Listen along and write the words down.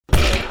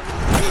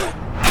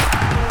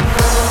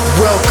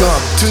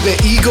Welcome to the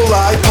Eagle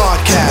Eye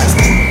Podcast.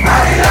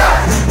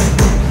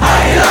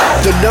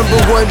 The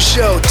 #1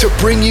 show to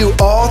bring you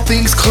all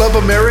things Club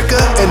America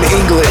and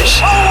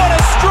English. Oh, what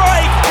a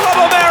strike!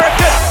 Club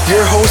America!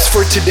 Your hosts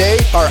for today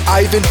are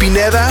Ivan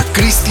Pineda,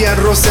 Cristian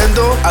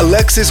Rosendo,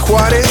 Alexis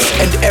Juarez,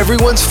 and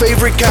everyone's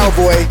favorite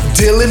cowboy,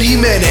 Dylan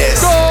Jimenez.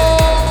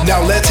 Go!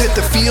 Now let's hit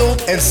the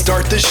field and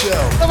start the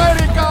show.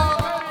 America!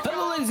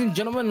 Ladies and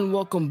gentlemen, and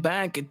welcome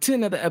back to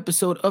another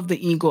episode of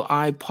the Eagle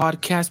Eye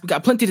Podcast. We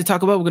got plenty to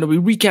talk about. We're going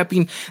to be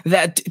recapping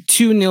that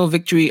 2-0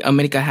 victory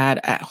America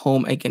had at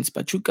home against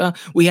Pachuca.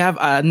 We have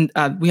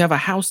a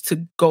house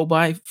to go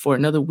by for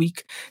another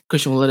week.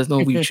 Christian will let us know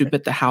we should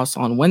bet the house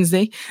on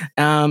Wednesday.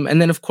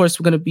 And then, of course,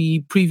 we're going to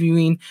be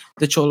previewing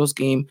the Xolos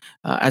game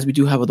as we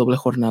do have a doble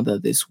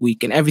jornada this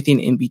week and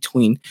everything in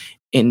between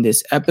in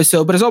this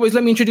episode. But as always,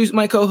 let me introduce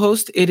my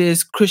co-host. It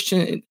is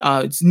Christian,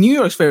 it's New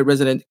York's favorite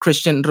resident,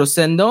 Christian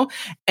Rosendo,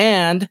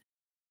 and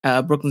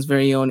Brooklyn's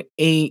very own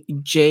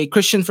AJ.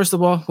 Christian, first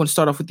of all, I want to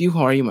start off with you.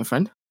 How are you, my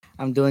friend?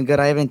 I'm doing good,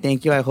 Ivan.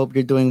 Thank you. I hope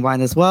you're doing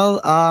fine as well.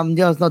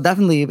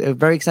 Definitely a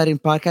very exciting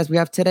podcast we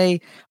have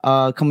today.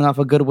 Coming off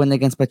a good win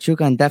against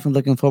Pachuca, and definitely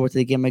looking forward to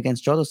the game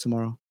against Xolos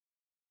tomorrow.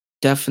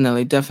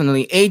 Definitely.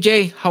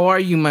 AJ, how are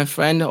you, my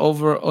friend,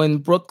 over in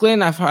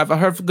Brooklyn? I've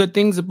heard good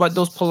things about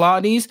those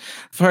Pilates.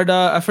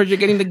 I've heard you're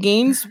getting the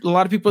gains. A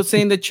lot of people are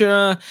saying that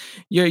you're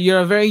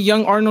a very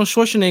young Arnold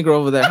Schwarzenegger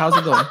over there. How's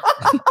it going?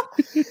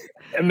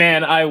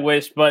 Man, I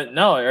wish, but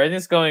no,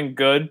 everything's going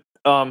good.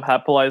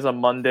 Had Pilates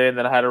on Monday, and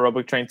then I had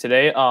aerobic train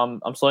today.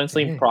 I'm slowly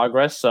seeing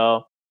progress,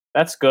 so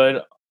that's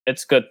good.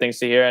 It's good things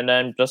to hear, and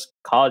then just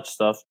college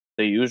stuff,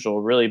 the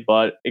usual, really.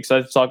 But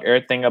excited to talk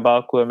everything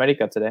about Club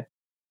America today.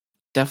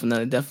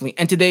 Definitely.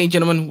 And today,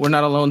 gentlemen, we're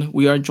not alone.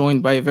 We are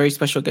joined by a very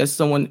special guest,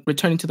 someone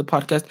returning to the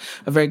podcast,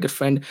 a very good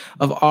friend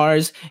of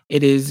ours.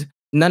 It is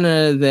none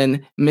other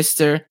than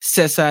Mr.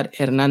 Cesar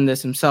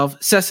Hernandez himself.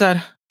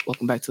 Cesar,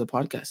 welcome back to the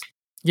podcast.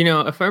 You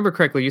know, if I remember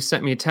correctly, you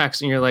sent me a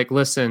text and you're like,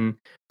 listen,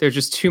 there's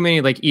just too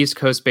many like East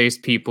Coast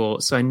based people.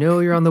 So I know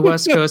you're on the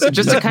West Coast. So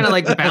just to kind of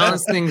like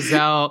balance things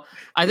out.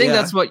 I think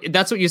that's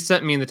what you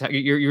sent me in the text.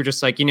 You're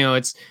just like, you know,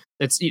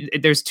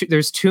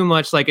 there's too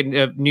much like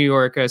a New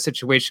York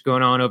situation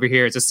going on over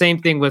here. It's the same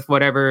thing with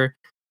whatever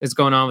is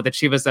going on with the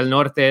Chivas del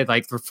Norte.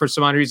 Like for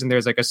some odd reason,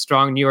 there's like a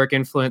strong New York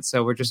influence.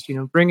 So we're just,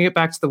 bringing it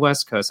back to the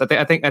West Coast.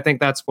 I think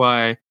that's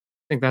why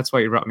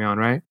you brought me on,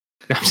 right?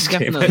 No, I'm just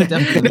definitely.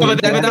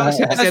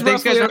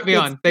 Thanks guys for having me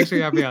on. Thanks for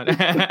having me on.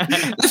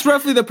 That's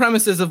roughly the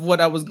premises of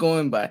what I was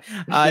going by.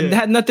 It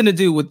had nothing to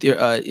do with your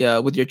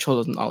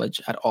Xolos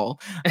knowledge at all.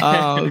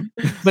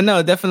 But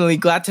no, definitely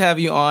glad to have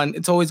you on.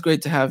 It's always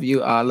great to have you.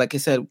 Like I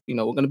said, we're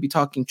going to be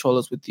talking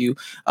Xolos with you.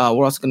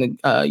 We're also going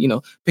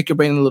to pick your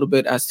brain a little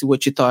bit as to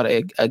what you thought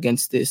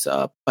against this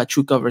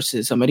Pachuca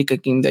versus America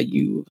game that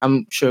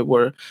I'm sure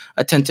were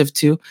attentive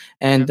to,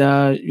 and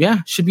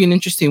should be an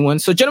interesting one.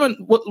 So, gentlemen,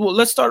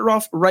 let's start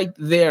off right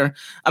there.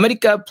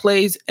 America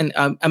played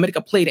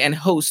and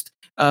host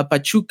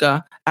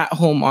Pachuca at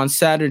home on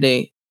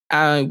Saturday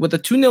with a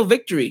 2-0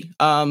 victory.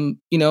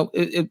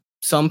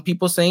 Some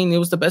people saying it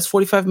was the best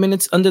 45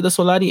 minutes under the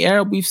Solari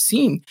era we've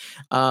seen.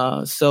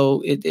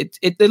 So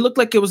it looked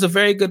like it was a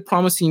very good,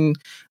 promising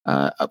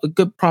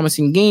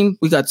game.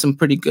 We got some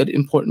pretty good,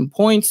 important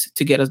points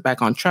to get us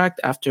back on track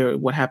after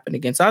what happened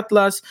against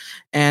Atlas,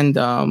 and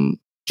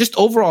just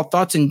overall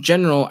thoughts in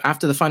general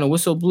after the final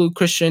whistle blew.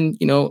 Christian,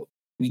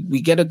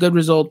 we get a good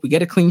result. We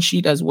get a clean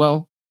sheet as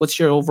well. What's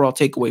your overall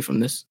takeaway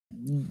from this?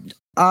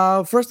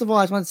 First of all,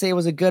 I just want to say it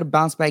was a good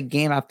bounce back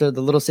game after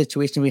the little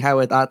situation we had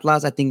with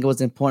Atlas. I think it was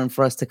important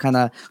for us to kind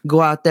of go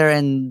out there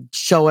and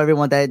show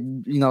everyone that,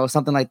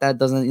 something like that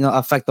doesn't,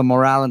 affect the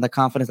morale and the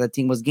confidence that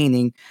the team was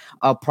gaining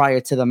prior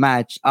to the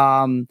match.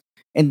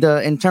 In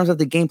terms of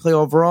the gameplay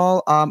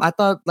overall, I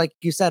thought, like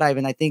you said,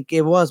 Ivan, I think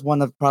it was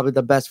one of probably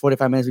the best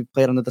 45 minutes we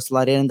played under the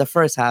Solari in the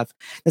first half.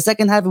 The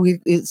second half,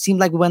 it seemed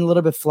like we went a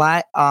little bit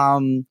flat.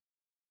 That's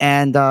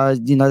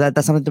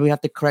something that we have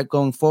to correct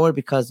going forward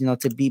because,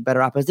 to beat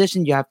better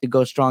opposition, you have to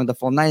go strong the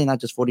full 90, not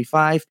just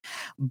 45.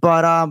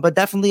 But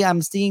definitely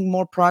I'm seeing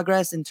more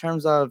progress in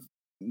terms of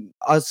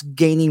us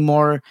gaining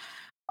more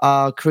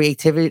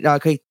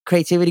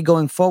creativity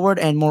going forward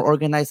and more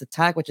organized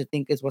attack, which I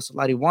think is what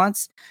Solari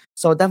wants.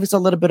 So definitely saw a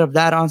little bit of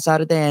that on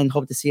Saturday and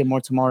hope to see it more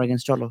tomorrow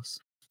against Xolos.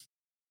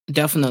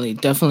 Definitely.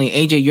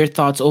 AJ, your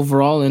thoughts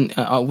overall and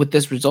with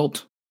this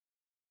result?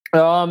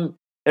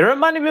 It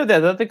reminded me of the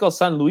Atletico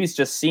San Luis,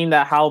 just seeing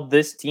that how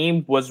this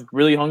team was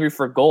really hungry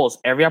for goals.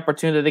 Every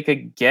opportunity they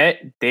could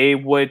get, they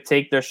would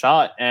take their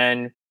shot.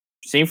 And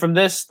seeing from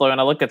this, when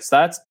I look at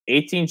stats,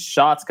 18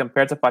 shots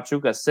compared to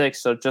Pachuca 6.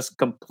 So just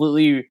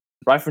completely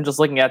right from just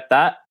looking at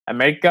that.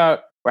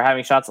 America were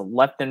having shots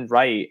left and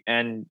right.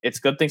 And it's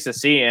good things to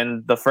see.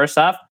 In the first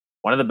half,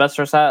 one of the best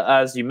first half,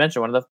 as you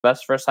mentioned, one of the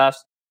best first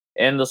halves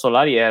in the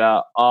Solari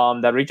era.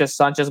 That reaches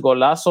Sanchez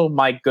golazo.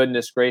 My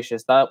goodness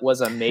gracious, that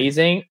was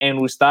amazing. And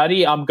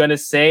Ustari, I'm gonna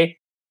say,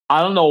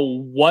 I don't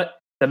know what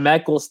the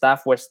medical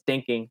staff was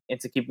thinking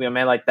into keeping a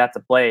man like that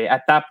to play.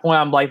 At that point,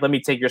 I'm like, let me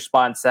take your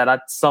spot instead. I'd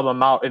sub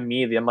him out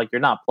immediately. I'm like,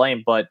 you're not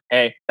playing, but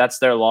hey, that's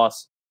their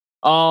loss.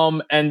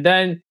 And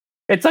then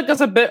it took us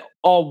a bit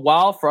a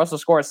while for us to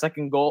score a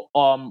second goal.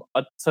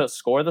 To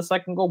score the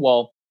second goal.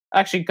 Well,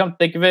 actually, come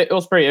think of it, it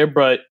was pretty,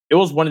 but it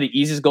was one of the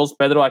easiest goals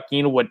Pedro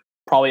Aquino would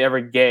probably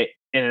ever get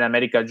in an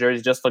America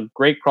jersey. Just a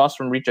great cross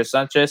from Richard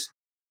Sanchez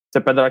to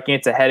Pedro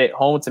Aquino to head it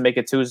home to make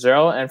it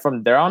 2-0. And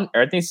from there on,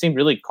 everything seemed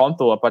really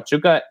comfortable.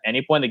 Pachuca, at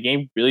any point in the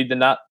game, really did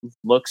not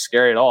look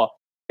scary at all.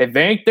 If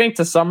anything,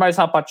 to summarize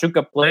how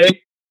Pachuca played,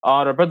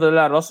 Roberto de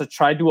la Rosa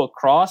tried to do a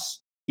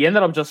cross. He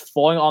ended up just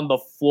falling on the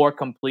floor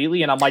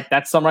completely. And I'm like,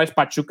 that summarized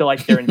Pachuca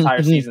like their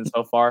entire season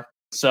so far.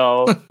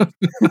 So...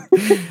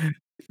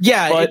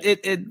 Yeah, but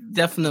it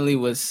definitely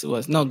was.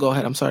 No, go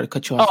ahead. I'm sorry to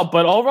cut you off. Oh,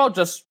 but overall,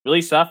 just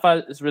really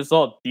satisfied as a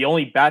result. The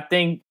only bad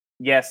thing,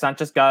 Richard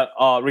Sanchez got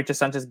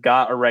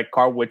a red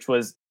card, which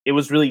was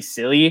really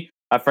silly.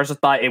 At first, I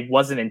thought it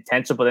wasn't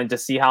intentional, but then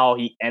just see how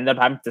he ended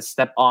up having to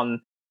step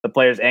on the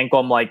player's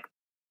ankle. I'm like,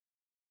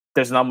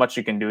 there's not much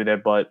you can do there,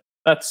 but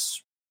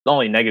that's the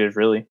only negative,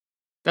 really.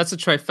 That's a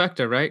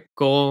trifecta, right?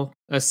 Goal,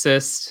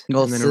 assist,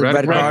 goal, and then a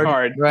red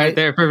card right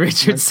there for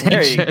Richard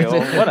Sanchez. There you go.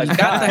 What a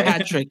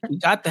guy. You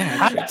got the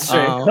hat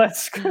trick.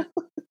 Let's go.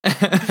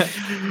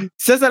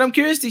 Cesar, I'm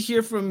curious to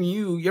hear from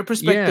you, your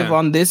perspective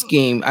on this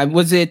game.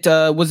 Was it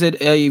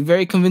a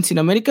very convincing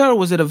America, or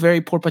was it a very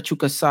poor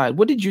Pachuca side?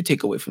 What did you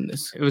take away from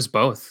this? It was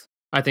both.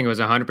 I think it was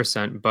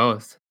 100%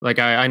 both. Like,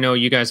 I know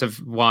you guys have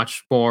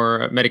watched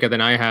more America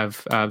than I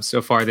have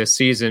so far this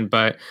season,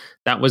 but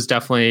that was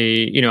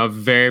definitely, a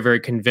very, very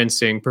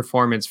convincing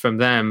performance from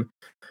them.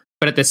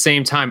 But at the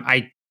same time,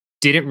 I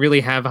didn't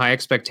really have high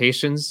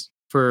expectations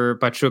for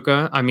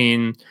Pachuca. I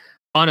mean,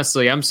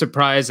 honestly, I'm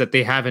surprised that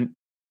they haven't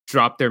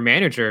dropped their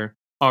manager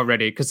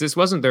already, because this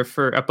wasn't their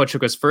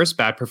Pachuca's first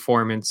bad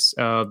performance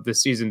of the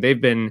season. They've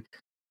been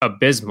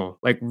abysmal,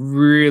 like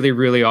really,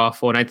 really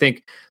awful. And I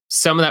think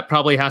some of that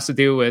probably has to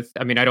do with,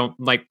 I don't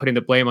like putting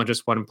the blame on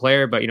just one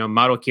player, but,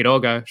 Mauro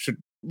Quiroga should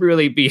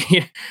really be,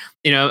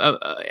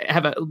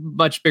 have a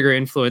much bigger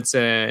influence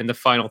in the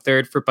final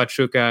third for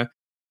Pachuca.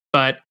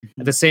 But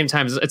at the same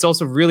time, it's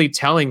also really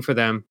telling for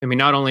them.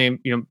 Not only,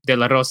 De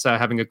La Rosa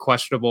having a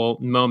questionable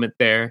moment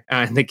there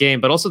in the game,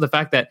 but also the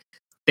fact that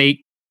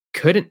they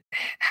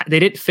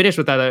didn't finish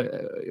without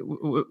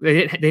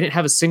they didn't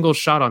have a single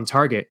shot on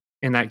target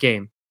in that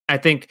game. I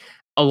think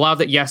a lot of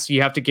that, yes,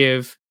 you have to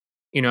give,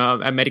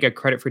 America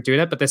credit for doing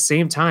that, but at the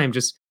same time,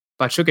 just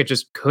Pachuca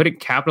just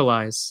couldn't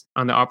capitalize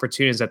on the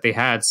opportunities that they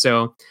had.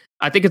 So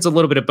I think it's a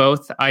little bit of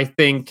both. I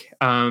think,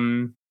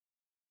 I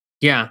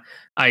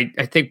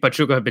think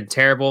Pachuca have been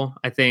terrible.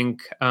 I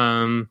think,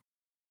 and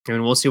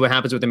we'll see what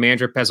happens with the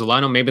manager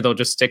Pesolano. Maybe they'll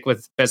just stick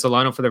with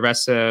Pesolano for the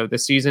rest of the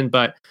season.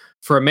 But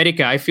for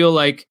America, I feel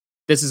like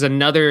this is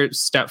another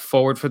step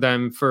forward for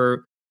them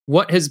for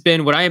what has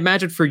been, what I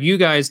imagined for you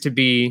guys to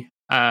be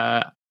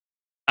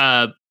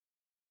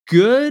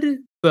good,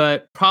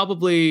 but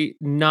probably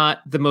not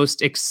the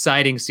most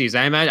exciting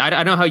season. I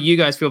don't know how you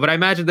guys feel, but I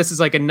imagine this is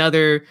like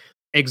another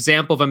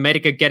example of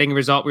America getting a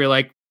result where you're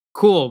like,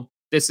 cool,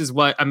 this is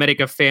what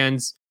America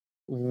fans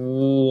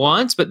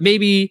want, but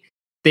maybe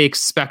they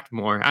expect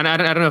more. And I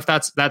don't know if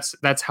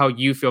that's how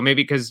you feel.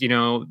 Maybe because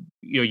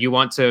you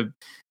want to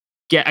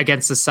get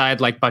against a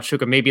side like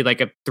Pachuca, maybe like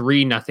a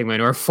 3-0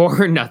 win or a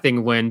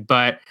 4-0 win.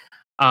 But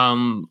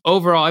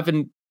overall,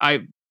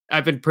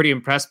 I've been pretty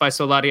impressed by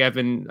Solari.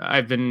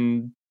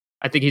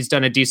 I think he's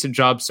done a decent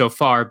job so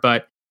far,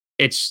 but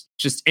it's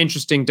just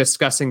interesting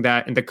discussing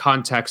that in the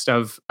context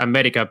of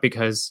America,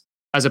 because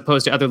as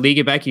opposed to other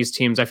Liga MX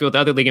teams, I feel the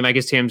other Liga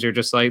MX teams are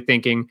just like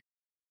thinking,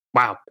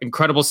 wow,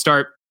 incredible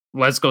start,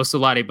 let's go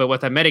Solari. But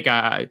with America,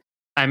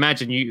 I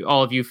imagine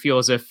all of you feel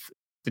as if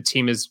the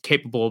team is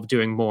capable of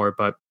doing more,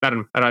 but I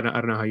don't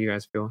know how you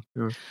guys feel.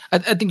 I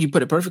think you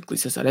put it perfectly,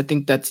 Cesar. I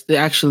think that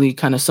actually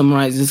kind of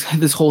summarizes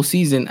this whole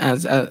season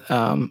as a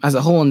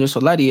whole under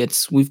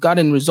Solari. We've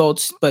gotten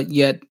results, but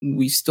yet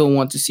we still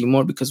want to see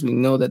more because we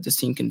know that this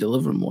team can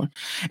deliver more.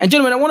 And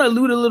gentlemen, I want to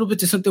allude a little bit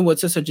to something what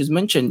Cesar just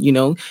mentioned.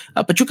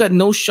 Pachuca had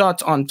no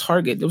shots on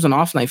target. There was an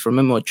off night for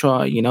Memo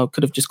Ochoa.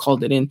 Could have just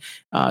called it in.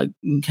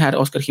 Had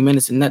Oscar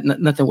Jimenez, and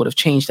nothing would have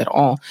changed at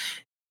all.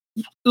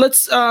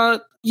 Let's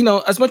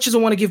as much as I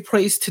want to give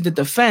praise to the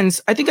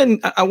defense, I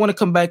think I want to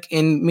come back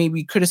and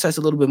maybe criticize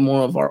a little bit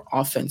more of our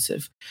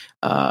offensive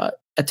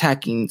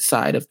attacking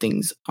side of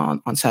things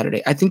on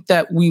Saturday. I think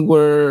that we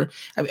were,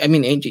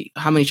 AJ,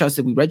 how many shots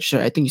did we register?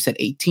 I think you said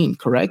 18,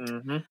 correct?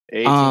 Mm-hmm.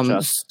 18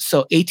 shots.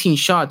 So 18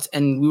 shots,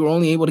 and we were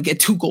only able to get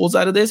 2 goals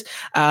out of this.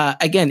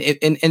 Again, it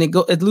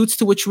alludes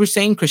to what you were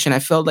saying, Christian. I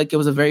felt like it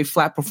was a very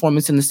flat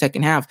performance in the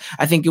second half.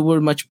 I think we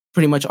were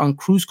pretty much on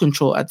cruise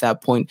control at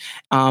that point.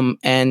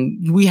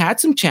 And we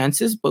had some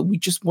chances, but we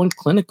just weren't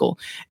clinical.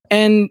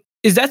 And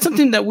is that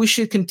something that we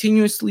should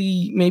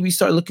continuously maybe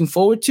start looking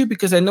forward to?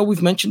 Because I know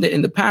we've mentioned it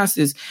in the past,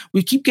 is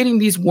we keep getting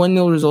these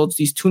 1-0 results,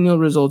 these 2-0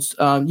 results,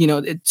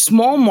 it's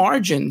small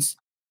margins,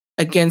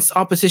 against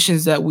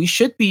oppositions that we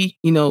should be,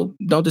 no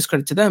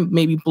discredit to them,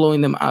 maybe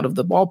blowing them out of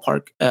the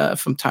ballpark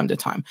from time to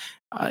time.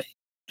 I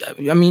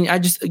mean, I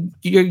just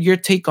your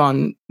take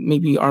on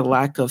maybe our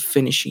lack of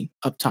finishing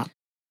up top.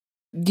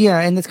 Yeah,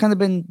 and it's kind of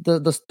been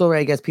the story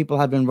I guess people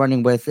have been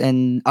running with,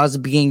 and us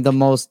being the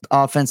most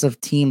offensive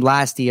team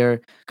last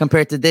year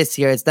compared to this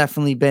year, it's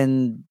definitely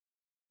been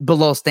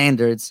below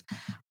standards.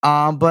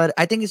 But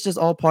I think it's just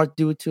all part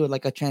due to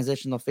like a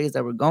transitional phase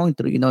that we're going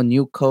through.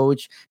 New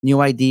coach,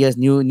 new ideas,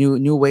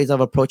 new ways of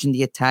approaching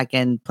the attack,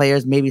 and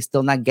players maybe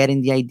still not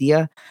getting the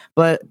idea.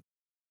 But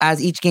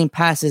as each game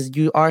passes,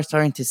 you are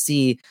starting to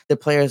see the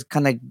players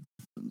kind of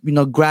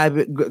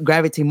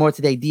gravitate more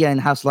to the idea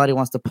and how Solari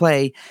wants to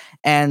play,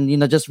 and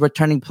just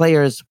returning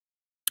players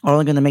are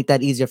only going to make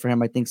that easier for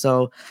him, I think.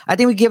 So I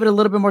think we give it a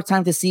little bit more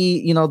time to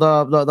see the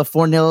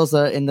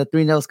 4-0s and the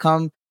 3-0s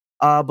come.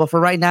 But for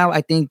right now,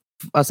 I think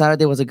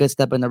Saturday was a good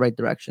step in the right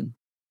direction.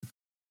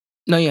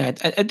 No, yeah,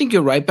 I think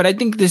you're right, but I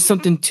think there's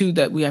something too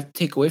that we have to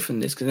take away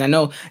from this, because I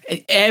know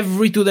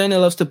every Tudene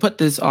loves to put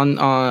this on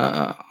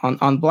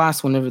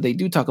blast whenever they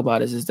do talk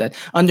about it, is that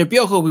under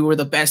Piojo we were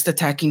the best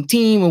attacking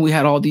team and we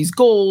had all these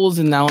goals,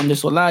 and now under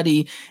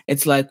Solari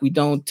it's like we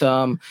don't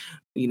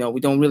we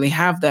don't really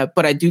have that.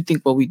 But I do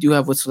think what we do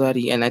have with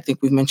Solari, and I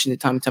think we've mentioned it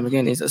time and time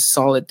again, is a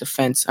solid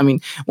defense. I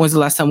mean, when's the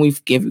last time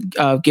we've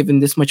given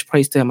this much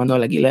praise to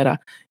Manuel Aguilera?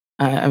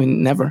 I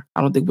mean, never.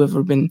 I don't think we've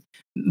ever been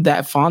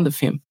that fond of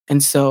him.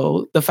 And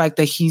so the fact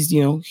that he's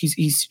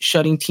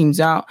shutting teams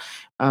out,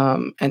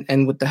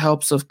 and with the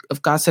helps of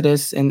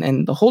Cáceres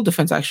and the whole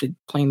defense actually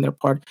playing their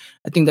part,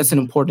 I think that's an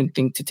important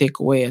thing to take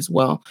away as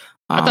well.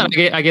 I thought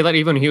Aguilera,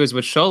 even when he was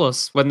with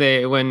Xolos,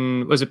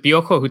 when was it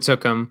Piojo who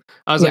took him?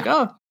 I was like,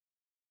 oh,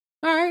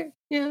 all right.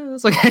 Yeah,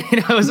 it's like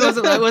it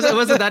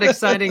wasn't that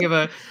exciting of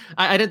a.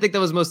 I didn't think that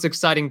was the most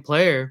exciting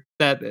player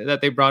that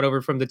they brought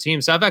over from the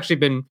team. So I've actually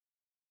been.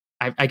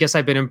 I guess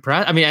I've been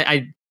impressed. I mean,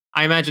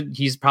 I imagine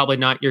he's probably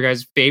not your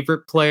guys'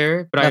 favorite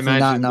player, but definitely I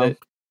imagine that.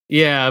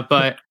 Yeah,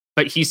 but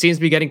he seems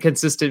to be getting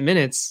consistent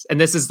minutes, and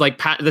this is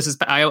like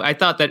I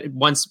thought that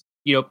once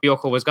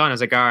Piojo was gone, I was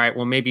like, all right,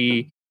 well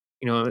maybe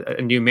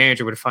a new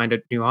manager would find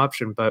a new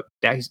option, but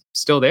yeah, he's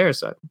still there,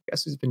 so I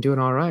guess he's been doing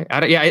all right.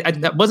 I'm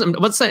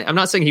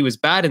not saying he was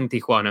bad in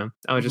Tijuana.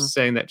 I was just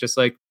saying that just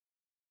like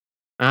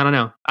I don't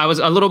know. I was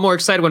a little more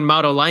excited when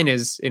Mauro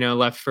Lainez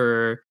left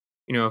for.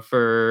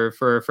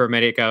 For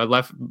America,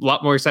 left a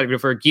lot more excited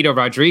for Guido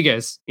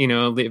Rodriguez,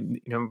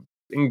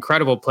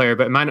 incredible player.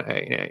 But Emanuel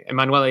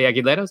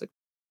Aguilera was like,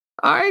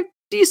 all right,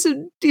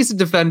 decent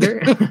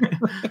defender.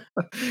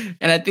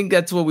 And I think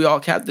that's what we all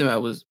capped him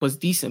at was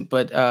decent.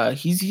 But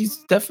he's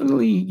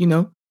definitely,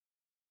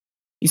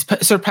 he's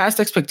surpassed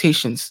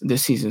expectations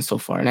this season so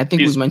far. And I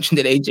think we mentioned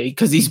it, AJ,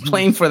 because he's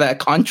playing for that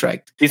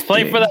contract. He's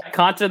playing for that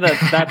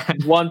contract.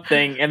 That's one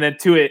thing. And then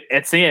two,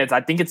 I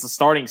think it's a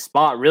starting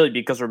spot, really,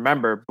 because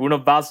remember, Bruno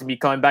Valls will be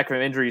coming back from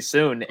injury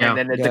soon. And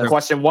then the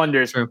question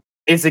wonders,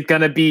 is it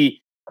going to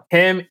be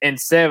him and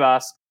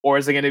Sebas, or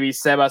is it going to be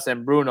Sebas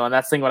and Bruno? And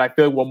that's the thing what I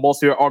feel like what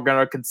most people are going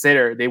to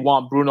consider. They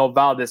want Bruno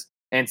Valdez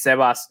and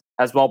Sebas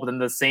as well. But at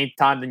the same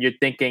time, then you're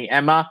thinking,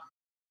 Emma,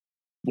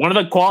 one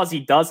of the qualities he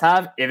does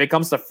have, if it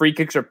comes to free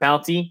kicks or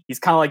penalty, he's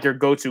kind of like your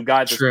go-to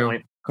guy at this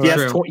point. He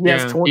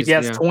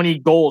has 20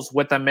 goals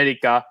with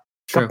America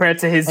compared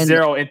to his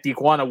 0 in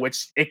Tijuana,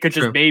 which it could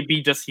just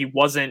maybe just he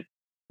wasn't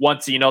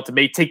once to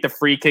maybe take the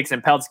free kicks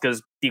and penalties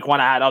because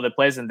Tijuana had other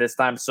players in this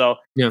time. So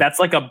that's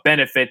like a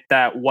benefit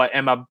that what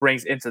Emma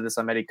brings into this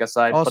America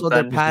side. Also,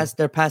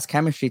 their past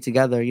chemistry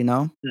together,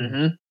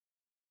 Mm-hmm.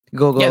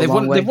 Go. Yeah, they've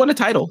won a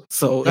title.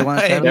 So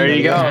there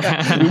you go.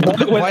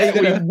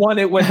 we won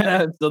it with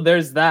them. So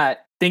there's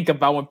that. Think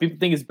about when people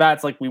think it's bad.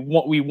 It's like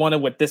we won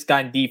it with this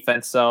guy in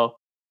defense. So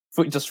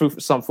just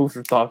some food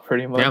for thought,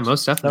 pretty much. Yeah,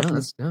 most definitely.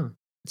 It's a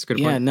good point.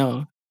 Yeah,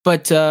 no.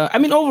 But I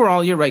mean,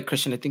 overall, you're right,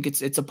 Christian. I think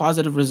it's a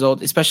positive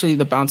result, especially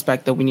the bounce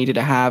back that we needed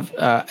to have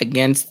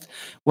against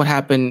what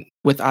happened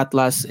with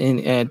Atlas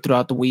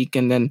throughout the week,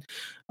 and then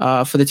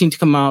for the team to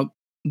come out,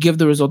 give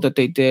the result that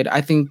they did. I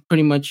think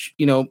pretty much,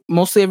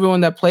 mostly everyone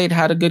that played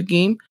had a good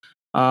game.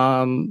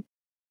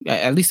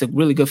 At least a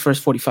really good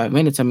first 45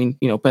 minutes. I mean,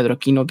 Pedro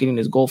Aquino getting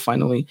his goal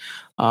finally.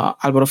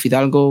 Alvaro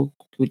Fidalgo,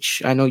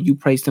 which I know you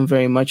praised him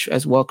very much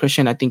as well,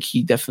 Christian. I think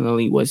he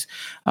definitely was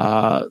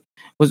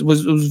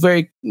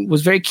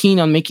very keen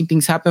on making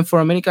things happen for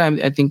America.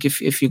 I think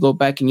if you go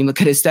back and you look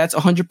at his stats,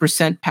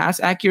 100% pass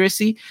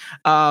accuracy,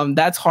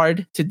 that's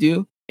hard to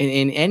do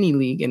in any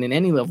league and in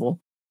any level.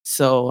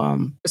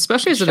 So,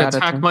 especially as an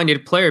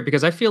attack-minded player,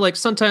 because I feel like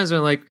sometimes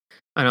when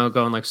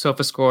going like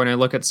SofaScore and I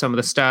look at some of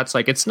the stats,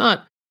 like it's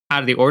not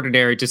out of the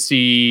ordinary to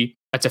see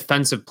a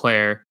defensive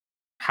player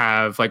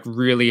have like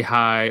really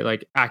high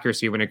like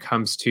accuracy when it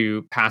comes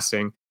to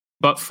passing.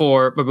 But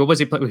was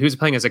he was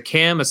playing as a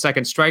cam, a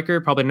second striker,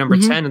 probably number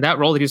 10, and that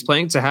role that he was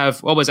playing to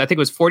have I think it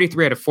was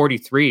 43 out of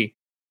 43,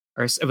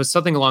 or it was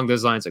something along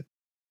those lines. Like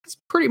it's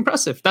pretty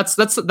impressive. That's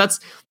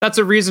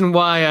a reason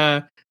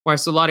why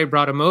Solari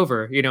brought him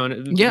over,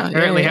 and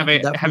apparently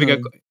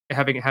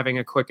having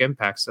a quick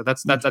impact. So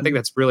that's I think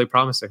that's really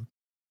promising.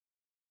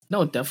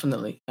 No,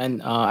 definitely.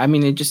 And I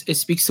mean, it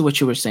speaks to what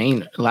you were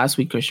saying last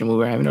week, Christian. We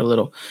were having a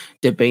little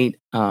debate.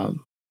 Well,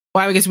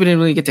 I guess we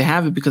didn't really get to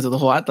have it because of the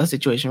whole Atlas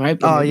situation, right?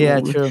 But Oh yeah,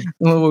 we, true.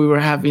 what we were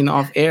having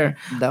off air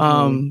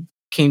Definitely.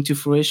 came to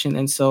fruition.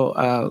 And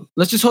so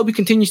let's just hope he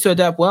continues to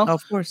adapt well.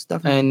 Of course,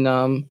 definitely.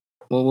 And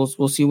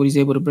we'll see what he's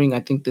able to bring.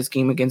 I think this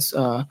game against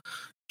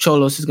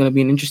Xolos is going to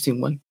be an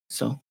interesting one.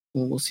 So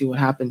we'll see what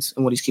happens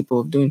and what he's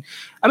capable of doing.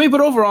 I mean,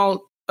 but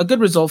overall, a good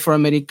result for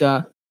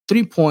America.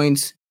 3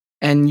 points,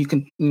 and you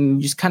can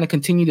just kind of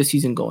continue the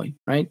season going,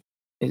 right?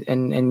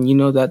 And you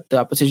know that the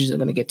oppositions are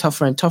going to get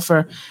tougher and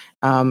tougher.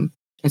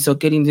 And so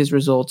getting these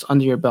results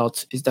under your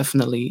belt is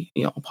definitely,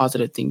 a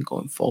positive thing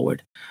going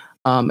forward.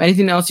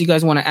 Anything else you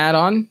guys want to add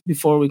on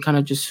before we kind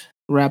of just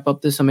wrap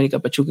up this America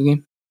Pachuca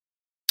game?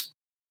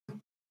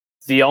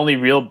 The only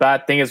real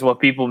bad thing is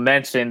what people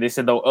mentioned. They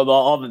said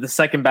the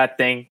second bad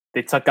thing,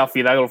 they took out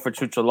Fidalgo for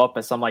Chucho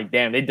Lopez. I'm like,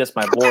 damn, they dissed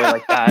my boy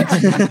like that.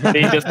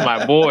 They dissed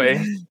my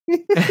boy.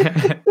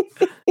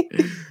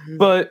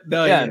 But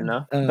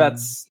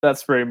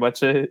that's pretty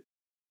much it.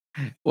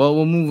 Well,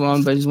 we'll move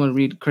on, but I just want to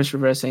read Chris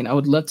Rivera saying, I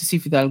would love to see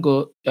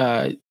Fidalgo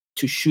to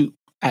shoot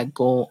at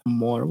goal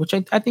more, which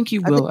I think he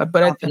will.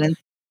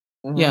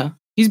 Yeah,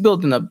 he's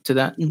building up to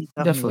that.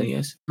 Definitely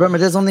is. Remember,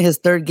 this is only his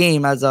third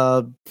game as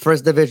a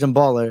first division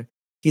baller.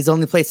 He's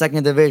only played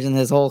second division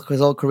his whole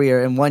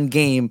career in one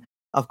game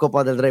of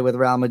Copa del Rey with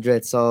Real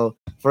Madrid. So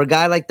for a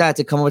guy like that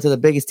to come over to the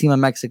biggest team in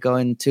Mexico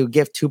and to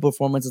give 2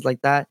 performances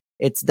like that,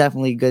 it's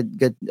definitely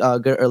good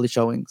early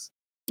showings.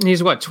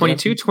 He's what,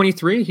 22,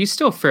 23? He's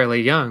still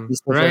fairly young. He's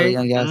still fairly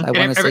young, yes. I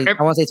want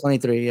to say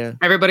 23, yeah.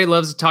 Everybody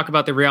loves to talk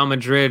about the Real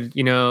Madrid,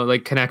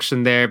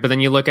 connection there, but then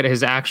you look at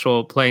his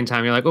actual playing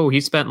time, you're like, oh, he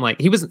spent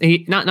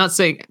not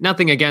saying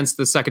nothing against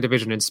the second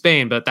division in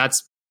Spain, but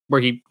that's where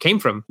he came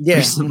from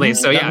recently.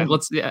 So yeah,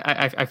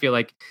 I feel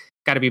like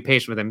got to be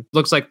patient with him.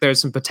 Looks like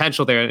there's some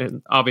potential there,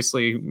 and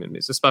obviously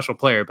he's a special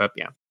player, but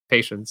yeah,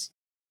 patience.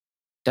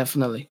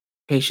 Definitely.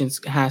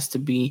 Patience has to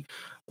be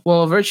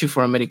a virtue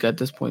for America at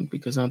this point,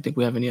 because I don't think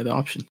we have any other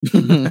option.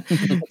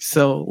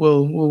 So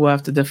we'll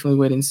have to definitely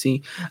wait and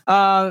see.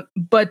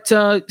 But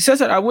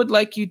Cesar, I would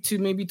like you to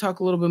maybe talk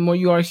a little bit more.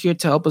 You are here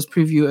to help us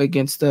preview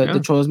against the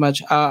Xolos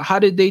match. How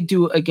did they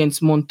do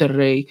against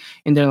Monterrey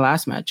in their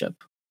last matchup?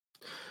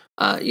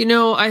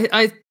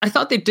 I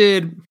thought they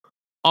did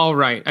all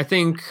right. I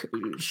think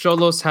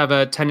Xolos have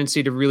a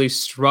tendency to really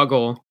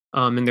struggle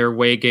in their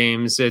away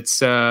games.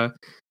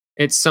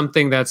 It's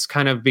something that's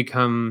kind of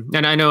become,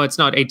 and I know it's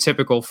not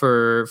atypical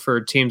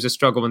for teams to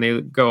struggle when they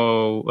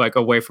go like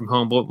away from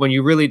home, but when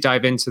you really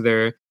dive into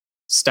their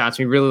stats,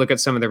 when you really look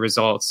at some of the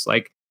results,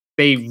 like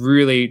they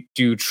really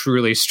do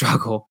truly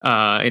struggle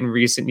in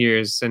recent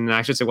years. And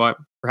I should say,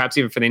 perhaps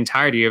even for the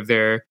entirety of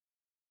the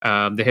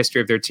history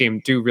of their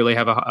team, do really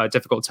have a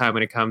difficult time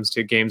when it comes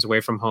to games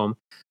away from home.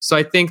 So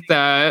I think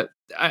that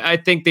I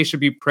think they should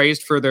be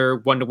praised for their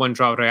 1-1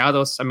 draw with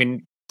Rayados. I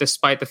mean,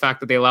 despite the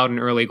fact that they allowed an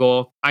early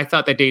goal, I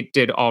thought that they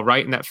did all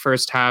right in that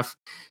first half,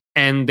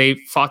 and they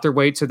fought their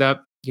way to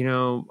that,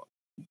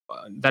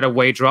 that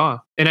away draw.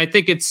 And I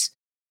think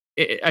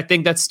I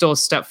think that's still a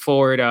step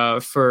forward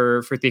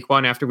for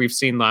Tijuana after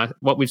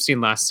what we've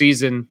seen last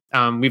season.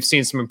 We've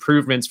seen some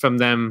improvements from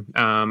them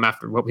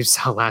after what we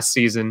saw last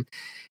season,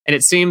 and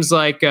it seems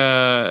like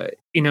their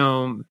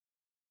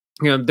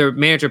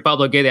manager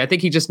Pablo Guede, I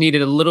think he just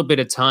needed a little bit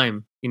of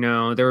time.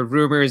 There were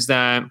rumors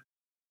that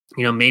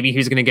maybe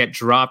he's going to get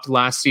dropped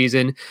last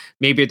season.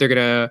 Maybe they're going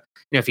to,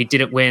 if he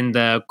didn't win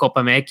the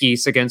Copa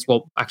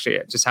MX actually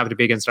it just happened to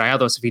be against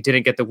Rayados. If he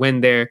didn't get the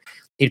win there,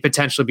 he'd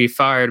potentially be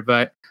fired.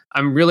 But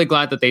I'm really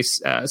glad that they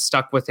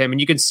stuck with him.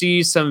 And you can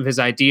see some of his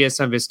ideas,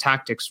 some of his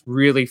tactics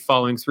really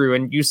following through.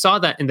 And you saw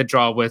that in the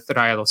draw with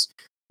Rayados.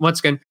 Once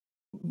again,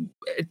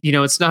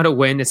 it's not a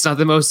win. It's not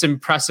the most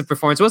impressive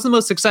performance. It wasn't the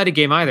most exciting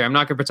game either. I'm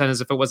not going to pretend as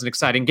if it was an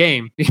exciting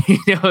game.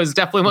 It was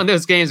definitely one of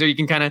those games where you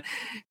can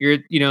you're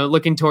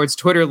looking towards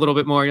Twitter a little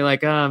bit more. You're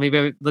like,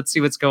 maybe let's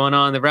see what's going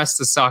on in the rest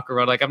of the soccer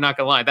world. Like, I'm not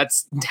going to lie,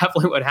 that's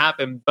definitely what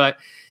happened. But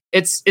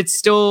it's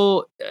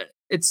still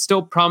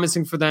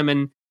promising for them,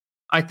 and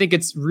I think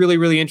it's really,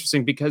 really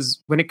interesting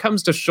because when it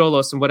comes to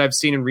Xolos and what I've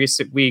seen in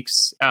recent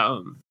weeks,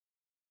 I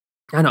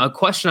know a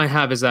question I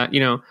have is that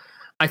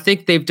I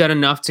think they've done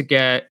enough to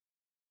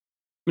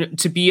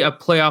be a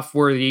playoff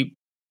worthy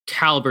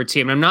caliber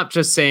team. And I'm not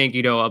just saying,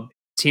 a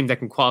team that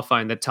can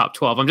qualify in the top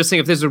 12. I'm just saying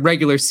if there's a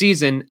regular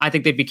season, I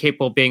think they'd be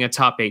capable of being a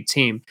top 8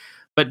 team.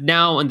 But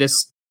now in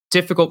this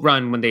difficult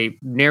run, when they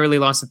narrowly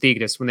lost to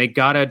Tigres, when they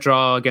got a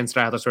draw against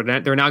Rayados, or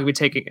they're now going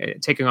to be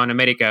taking on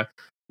America,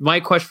 my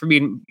question for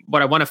me,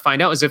 what I want to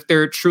find out is if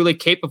they're truly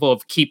capable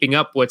of keeping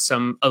up with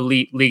some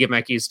elite Liga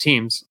MX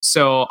teams.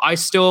 So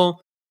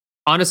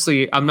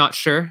honestly, I'm not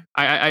sure.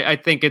 I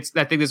think this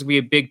will be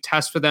a big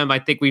test for them. I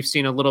think we've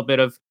seen a little bit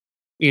of,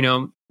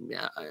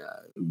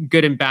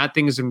 good and bad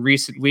things in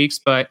recent weeks,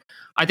 but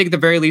I think at the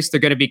very least they're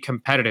going to be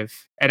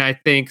competitive. And I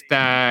think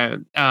that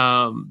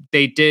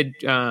they did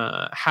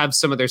have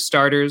some of their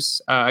starters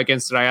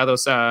against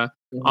Rayados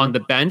on the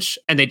bench,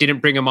 and they didn't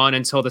bring them on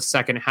until the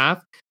second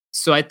half.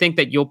 So I think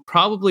that you'll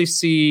probably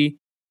see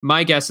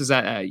my guess is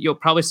that you'll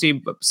probably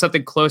see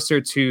something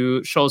closer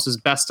to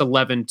Xolos' best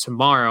 11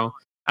 tomorrow,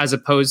 as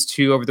opposed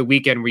to over the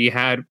weekend where you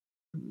had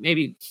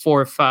maybe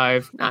 4 or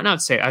 5. I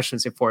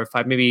shouldn't say 4 or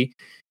 5. Maybe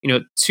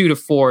 2 to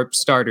 4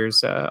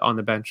 starters on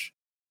the bench.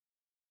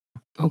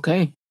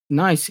 Okay,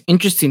 nice,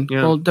 interesting.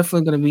 Yeah. Well,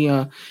 definitely going to be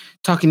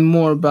talking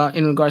more about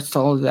in regards to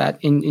all of that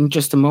in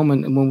just a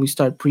moment, and when we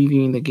start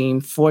previewing the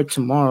game for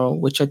tomorrow,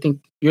 which I think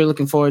you're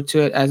looking forward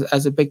to it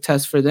as a big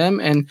test for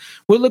them, and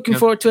we're looking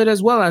forward to it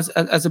as well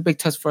as a big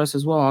test for us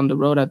as well on the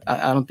road.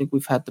 I don't think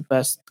we've had the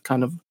best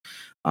kind of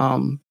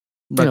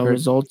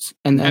results.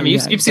 And I mean,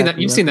 you've seen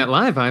that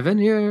live, Ivan.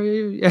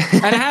 I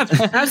have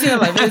seen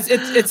it live.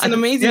 It's an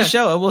amazing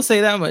show. I will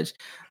say that much.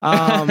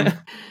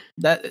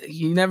 That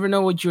you never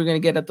know what you're gonna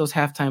get at those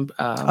halftime.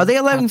 Are they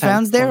allowing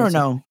fans there or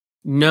no?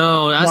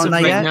 No, as of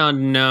right now,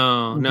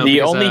 no.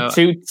 The only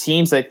two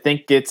teams, I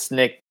think it's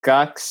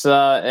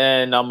Necaxa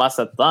and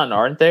Mazatlán,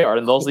 aren't they?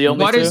 Are those the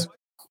only two?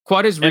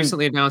 Juárez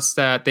recently announced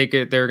that they're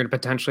going to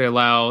potentially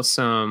allow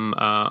some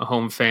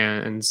home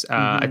fans.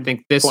 I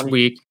think this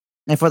week,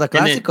 and for the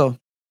Clásico.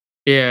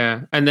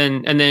 And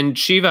then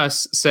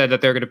Chivas said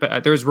that they're going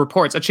to. There's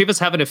reports. Chivas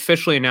haven't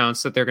officially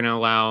announced that they're going to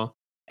allow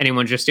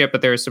anyone just yet,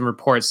 but there are some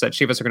reports that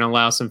Chivas are going to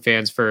allow some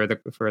fans for the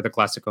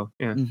Clásico.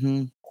 Yeah,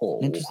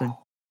 interesting.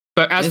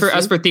 But as for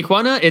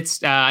Tijuana,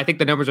 it's I think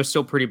the numbers are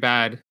still pretty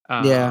bad.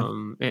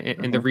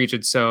 In the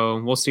region,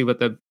 so we'll see what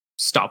the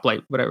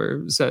stoplight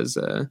whatever says.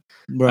 It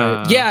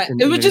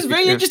was just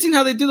very interesting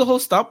how they do the whole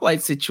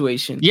stoplight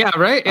situation. Yeah,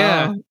 right.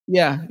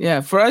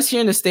 Yeah. For us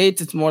here in the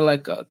States, it's more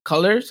like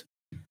colors,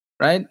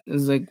 right?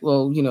 It's like,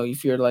 well,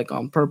 if you're like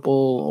on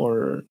purple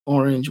or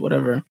orange,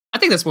 whatever. I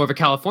think that's more of a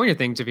California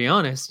thing, to be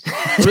honest.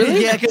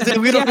 Really? Yeah, because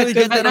we don't really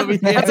get that over here.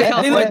 That's a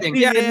California thing.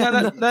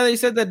 Yeah. Now they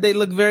said that they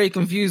look very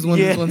confused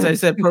once I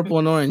said purple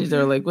and orange.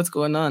 They're like, "What's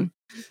going on?"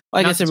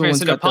 Well, I guess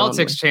everyone's got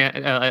politics chat,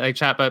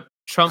 but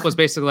Trump was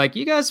basically like,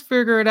 "You guys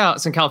figure it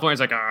out." So in California,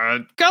 it's like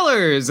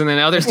colors, and then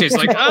other states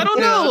like, "I don't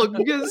know,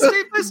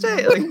 state by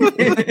state."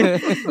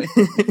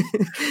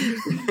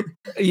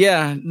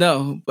 Yeah,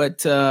 no,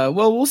 but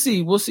we'll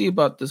see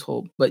about this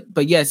whole.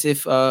 But yes,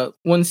 if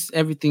once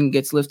everything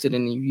gets lifted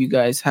and you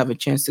guys have a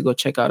chance to go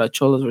check out a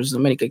Xolos versus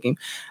America game,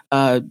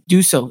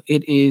 do so.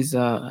 It is,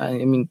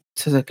 I mean,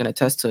 Cesar can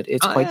attest to it.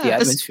 It's quite the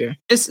atmosphere.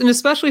 And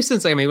especially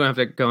since, we don't have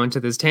to go into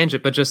this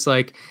tangent, but just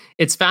like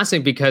it's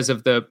fascinating because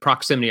of the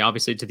proximity,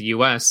 obviously, to the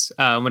U.S.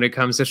 When it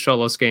comes to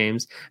Xolos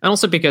games, and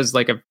also because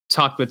like I've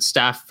talked with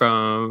staff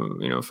from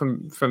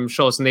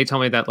Xolos, and they tell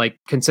me that like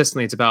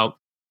consistently it's about,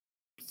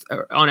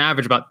 on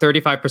average, about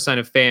 35%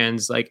 of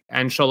fans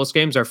and Xolos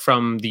games are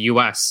from the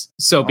U.S.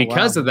 So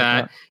because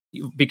that,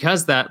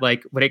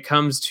 like when it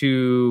comes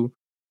to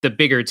the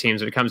bigger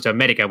teams, when it comes to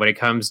America, when it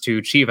comes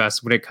to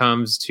Chivas, when it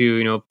comes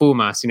to,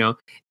 Pumas,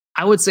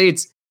 I would say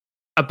it's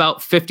about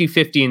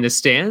 50-50 in the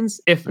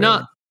stands. If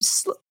not,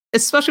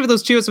 especially with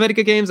those Chivas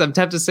America games, I'm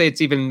tempted to say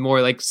it's even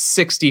more like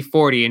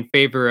 60-40 in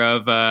favor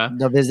of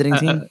the visiting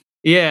team.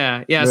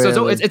 Yeah. Really?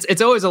 So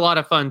it's always a lot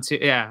of fun too.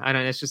 Yeah, I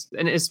don't know. It's just,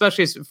 and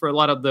especially for a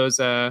lot of those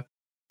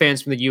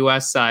fans from the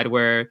U.S. side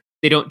where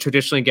they don't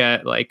traditionally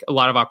get like a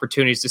lot of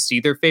opportunities to see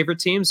their favorite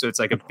team, so it's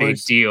like a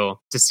big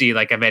deal to see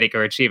like America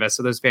or Chivas.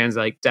 So those fans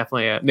like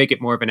definitely make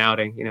it more of an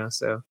outing,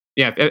 So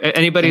yeah, if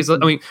anybody's,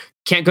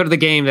 can't go to the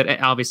game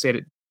that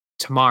obviously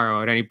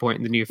tomorrow at any point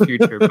in the near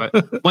future,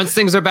 but once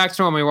things are back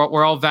to normal,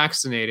 we're all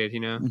vaccinated,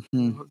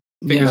 Mm-hmm.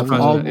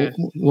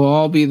 We'll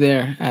all be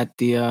there at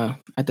the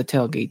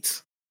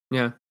tailgates.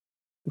 Yeah,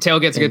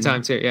 tailgate's a good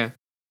time too.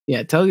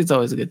 Yeah, tailgate's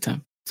always a good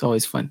time. It's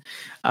always fun.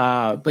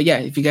 But yeah,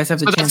 if you guys have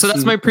the chance. So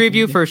that's my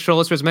preview for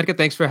Xolos versus America.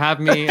 Thanks for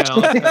having me.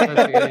 Definitely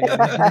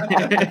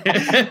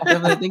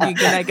thank you.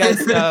 Good night,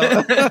 guys.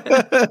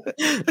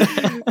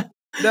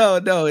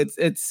 No,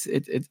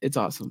 it's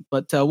awesome.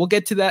 But we'll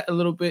get to that a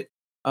little bit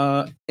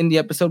in the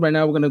episode. Right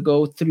now, we're gonna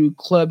go through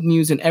club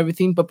news and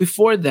everything. But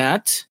before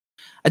that,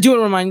 I do want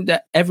to remind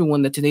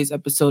everyone that today's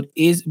episode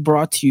is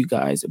brought to you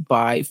guys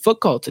by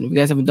Foot Cult. And if you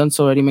guys haven't done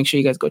so already, make sure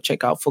you guys go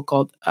check out Foot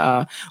Cult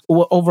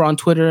over on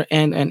Twitter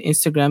and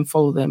Instagram.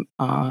 Follow them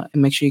and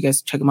make sure you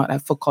guys check them out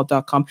at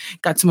footcult.com.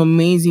 Got some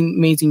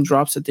amazing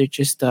drops that they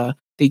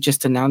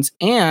just announced.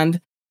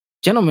 And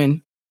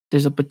gentlemen,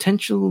 there's a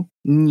potential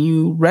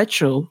new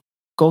retro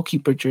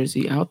goalkeeper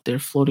jersey out there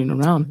floating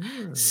around.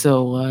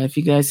 So if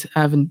you guys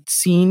haven't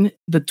seen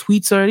the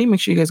tweets already, make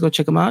sure you guys go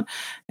check them out.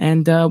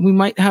 And we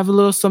might have a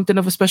little something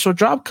of a special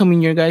drop coming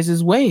your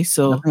guys' way.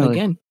 So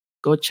again,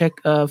 go check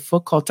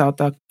Foot Cult out,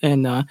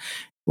 and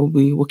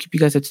we'll keep you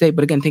guys up to date.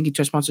 But again, thank you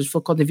to our sponsors,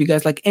 Foot Cult. If you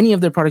guys like any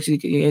of their products, you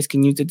guys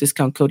can use the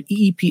discount code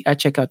EEP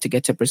at checkout to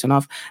get 10%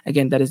 off.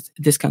 Again, that is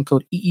discount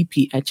code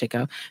EEP at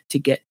checkout to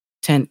get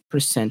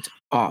 10%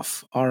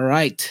 off. All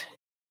right.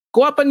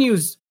 Coapa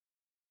news.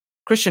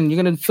 Christian,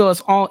 you're going to fill us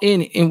all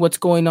in what's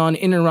going on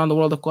in and around the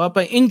world of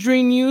Coapa.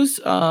 Injury news,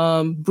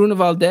 Bruno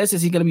Valdez,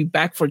 is he going to be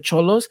back for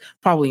Xolos?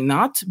 Probably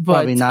not. But,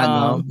 probably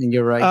not, no.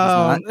 You're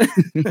right,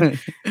 he's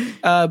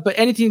not. But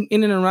anything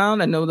in and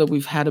around, I know that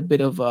we've had a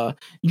bit of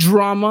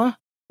drama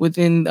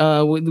within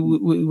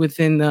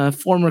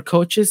former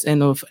coaches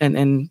and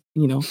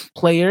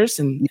players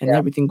and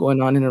everything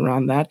going on and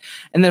around that.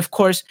 And then of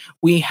course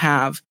we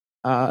have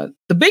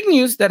the big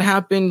news that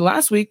happened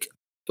last week,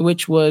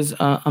 which was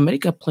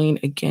America playing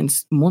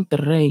against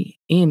Monterrey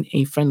in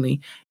a friendly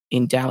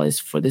in Dallas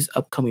for this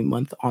upcoming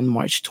month on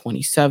March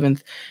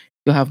 27th.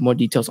 You'll have more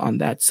details on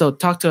that. So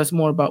talk to us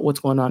more about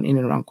what's going on in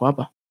and around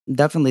Coapa.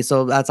 Definitely.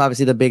 So that's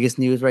obviously the biggest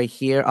news right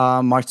here.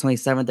 March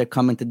 27th, they're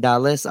coming to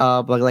Dallas.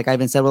 But like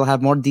Ivan said, we'll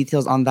have more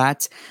details on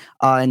that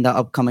in the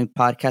upcoming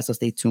podcast. So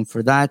stay tuned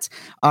for that.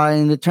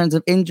 In terms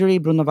of injury,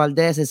 Bruno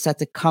Valdez is set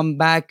to come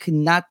back,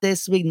 not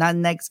this week, not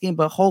next game,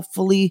 but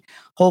hopefully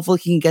he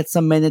can get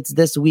some minutes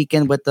this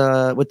weekend with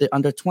the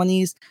under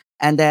 20s.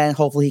 And then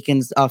hopefully he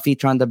can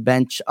feature on the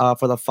bench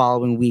for the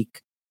following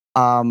week.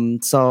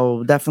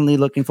 So definitely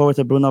looking forward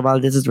to Bruno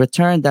Valdez's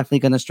return. Definitely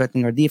going to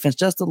strengthen our defense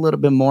just a little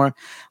bit more.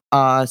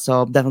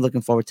 So definitely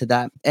looking forward to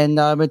that. And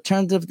in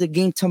terms of the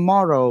game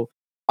tomorrow,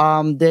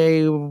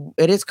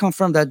 it is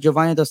confirmed that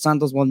Giovanni Dos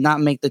Santos will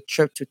not make the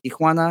trip to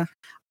Tijuana.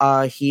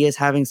 He is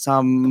having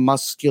some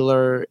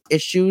muscular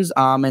issues.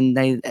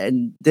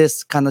 And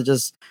this kind of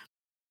just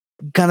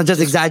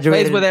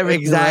exaggerated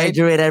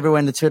everyone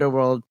in the Twitter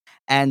world.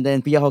 And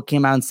then Piojo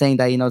came out saying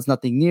that it's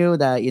nothing new,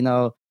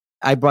 that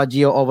I brought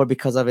Gio over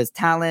because of his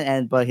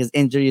talent, but his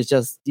injury is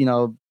just,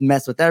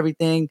 messed with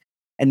everything,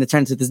 and it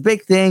turns into this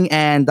big thing.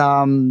 And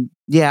I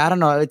don't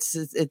know. It's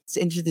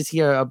interesting to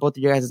hear both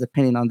of your guys'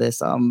 opinion on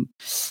this.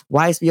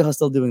 Why is Piojo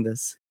still doing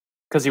this?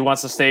 Because he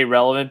wants to stay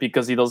relevant,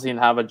 because he doesn't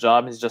even have a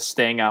job. He's just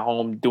staying at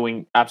home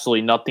doing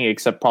absolutely nothing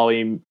except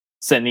probably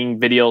sending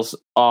videos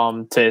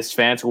to his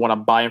fans who want to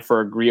buy him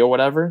for a gree or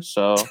whatever.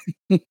 So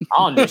I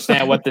don't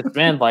understand what this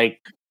man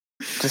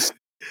just.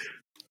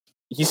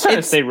 He's trying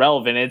to stay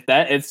relevant.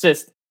 It's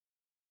just,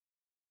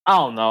 I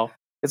don't know.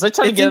 It's like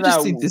trying to get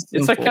that.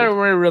 It's like kind of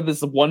remember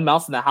this one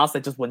mouse in the house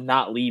that just would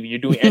not leave. You're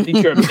doing everything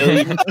to your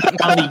ability to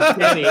finally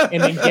get it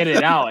and then get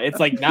it out.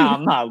 It's like, nah,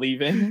 I'm not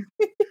leaving.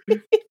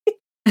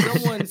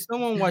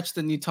 Someone watched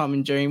the new Tom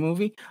and Jerry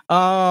movie.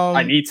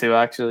 I need to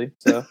actually.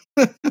 So,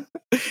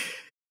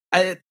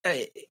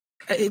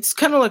 it's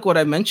kind of like what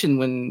I mentioned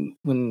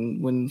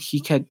when he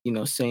kept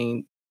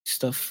saying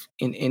stuff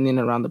in and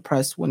around the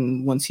press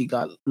once he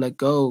got let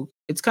go.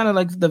 It's kind of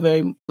like the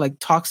very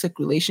toxic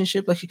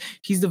relationship. Like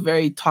he's the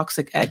very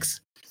toxic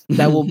ex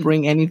that will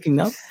bring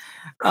anything up.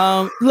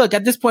 Look,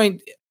 at this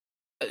point,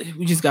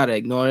 we just gotta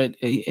ignore it.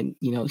 And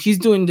he's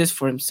doing this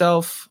for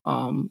himself.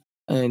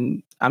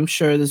 And I'm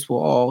sure this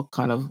will all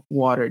kind of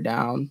water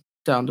down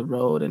the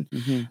road. And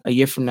a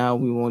year from now,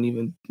 we won't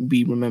even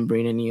be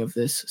remembering any of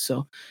this.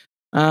 So.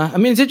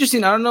 It's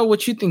interesting. I don't know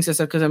what you think,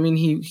 Cesar, because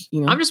he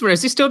I'm just wondering,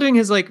 is he still doing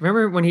his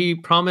remember when he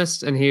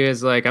promised and he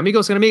was like,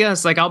 amigos con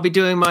amigas, I'll be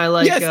doing my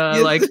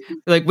yes.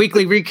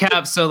 Weekly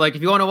recap. So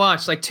if you want to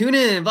watch, tune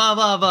in, blah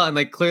blah blah,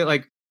 and clear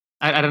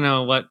I don't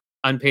know what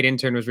unpaid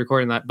intern was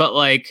recording that, but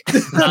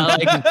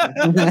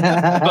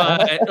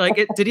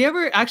did he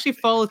ever actually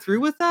follow through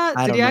with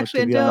that? Did he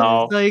actually end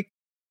up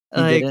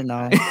didn't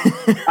know.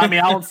 I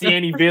don't see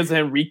any videos of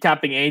him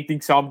recapping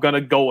anything, so I'm gonna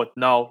go with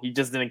no. He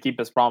just didn't keep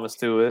his promise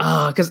to it.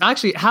 Because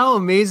actually, how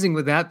amazing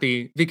would that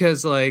be?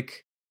 Because that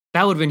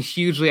would have been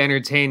hugely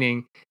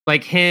entertaining.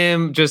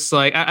 Him just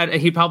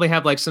he'd probably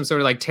have some sort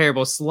of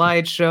terrible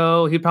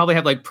slideshow. He'd probably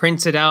have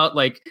printed out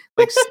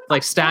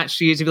stat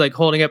sheets. He'd be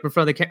holding up in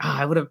front of the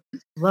camera. I would have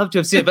loved to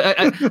have seen it, but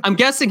I'm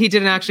guessing he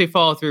didn't actually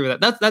follow through with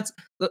that.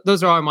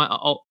 Those are all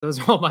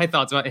my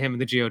thoughts about him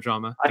and the Gio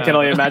drama. I can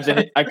only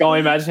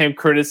imagine him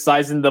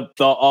criticizing the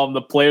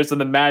players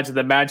and the manager.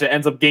 The manager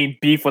ends up getting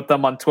beef with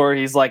them on tour.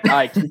 He's like, "All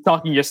right, keep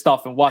talking your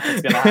stuff and watch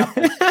what's gonna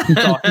happen."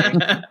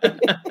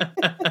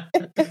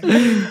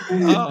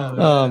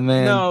 Oh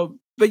man, no.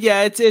 But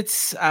yeah,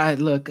 it's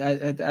look.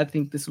 I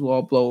think this will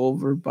all blow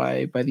over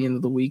by the end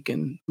of the week.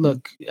 And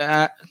look,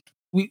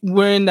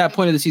 we're in that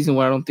point of the season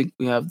where I don't think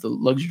we have the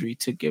luxury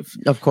to give,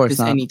 of course,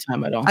 not any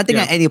time at all. I think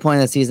at any point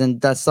in the season,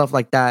 that stuff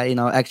like that,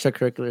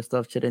 extracurricular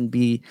stuff shouldn't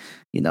be,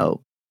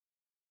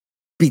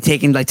 be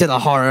taken to the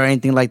heart or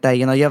anything like that.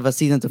 You have a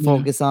season to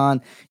focus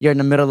on. You're in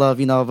the middle of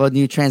of a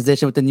new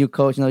transition with the new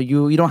coach.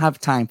 You don't have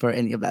time for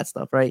any of that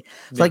stuff, right?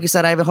 So like you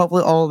said, Ivan,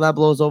 hopefully all of that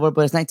blows over.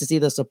 But it's nice to see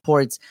the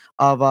supports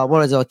of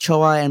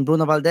Ochoa and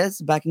Bruno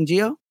Valdez backing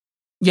Gio.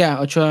 Yeah,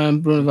 Ochoa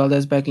and Bruno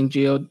Valdez backing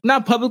Gio.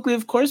 Not publicly,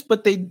 of course,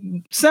 but they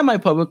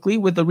semi-publicly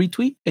with a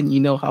retweet. And you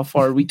know how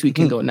far a retweet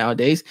can go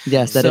nowadays.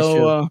 Yes, that is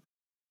true.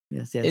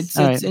 Yes.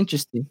 It's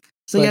interesting.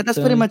 So that's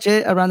pretty much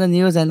it around the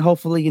news, and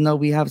hopefully,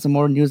 we have some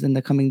more news in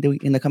the coming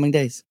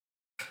days.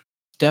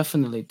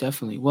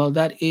 Definitely. Well,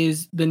 that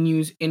is the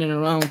news in and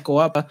around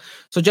Coapa.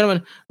 So,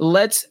 gentlemen,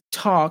 let's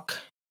talk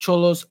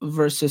Xolos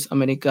versus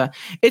America.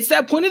 It's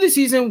that point of the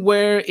season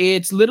where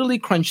it's literally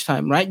crunch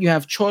time, right? You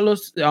have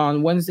Xolos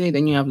on Wednesday,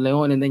 then you have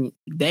León, and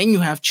then you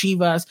have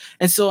Chivas.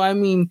 And so,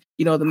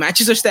 the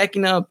matches are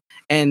stacking up.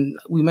 And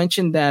we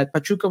mentioned that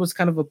Pachuca was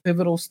kind of a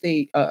pivotal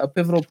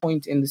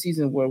point in the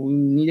season where we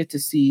needed to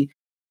see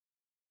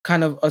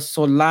kind of a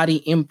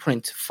Solari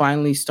imprint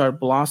finally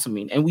start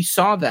blossoming. And we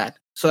saw that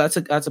So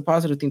that's a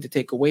positive thing to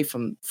take away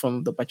from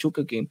the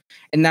Pachuca game.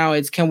 And now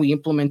it's, can we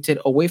implement it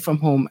away from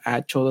home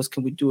at Xolos?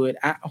 Can we do it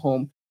at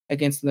home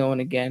against Leon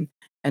again?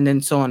 And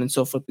then so on and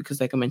so forth. Because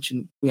like I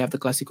mentioned, we have the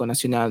Clásico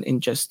Nacional in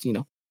just,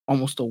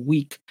 almost a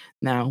week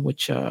now,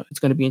 which it's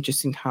going to be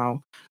interesting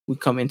how we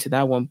come into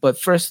that one. But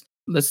first,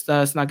 let's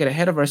not get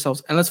ahead of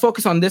ourselves, and let's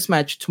focus on this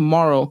match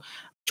tomorrow.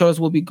 Xolos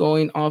will be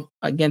going off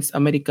against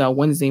America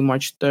Wednesday,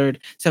 March 3rd,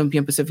 7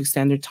 p.m. Pacific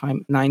Standard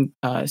Time, 9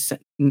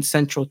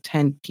 Central,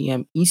 10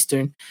 p.m.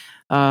 Eastern.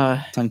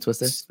 Tongue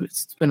twister.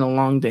 It's been a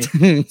long day.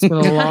 It's been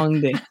a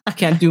long day. I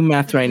can't do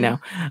math right now.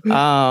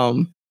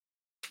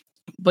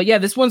 But yeah,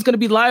 this one's going to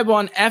be live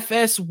on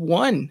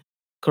FS1,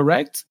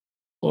 correct?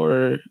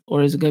 Or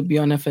is it going to be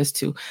on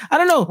FS2? I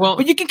don't know. Well,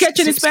 but you can catch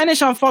it in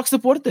Spanish on Fox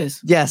Deportes.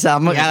 Yes,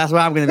 that's what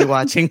I'm going to be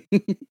watching.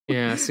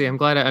 Yeah, see, I'm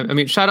glad. I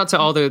mean, shout out to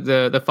all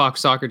the Fox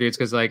soccer dudes,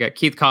 because like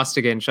Keith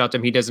Costigan, shout out to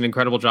him. He does an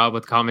incredible job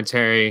with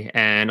commentary,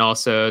 and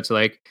also to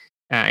like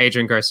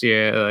Adrian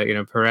Garcia,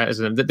 Perez.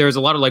 And there's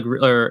a lot of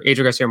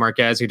Adrian Garcia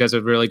Marquez, who does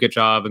a really good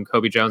job, and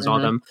Kobe Jones, and all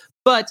them.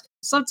 But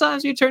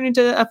sometimes you turn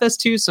into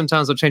FS2.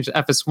 Sometimes they'll change to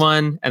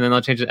FS1, and then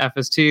they'll change to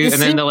FS2, and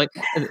then they'll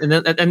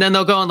and then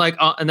they'll go on and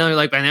then they're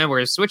like, and then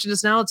we're switching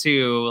this now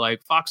to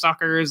like Fox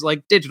Soccer's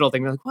like digital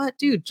thing. They're like, what,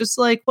 dude? Just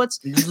like what's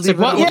like,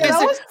 what, yeah,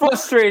 that was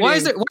frustrating. Why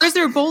is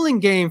there a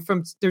bowling game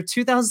from their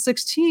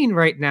 2016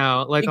 right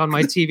now, like on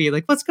my TV?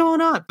 Like, what's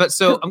going on? But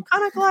so I'm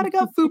kind of glad I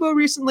got Fubo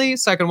recently,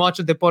 so I can watch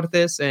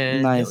Deportes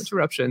and no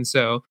interruption.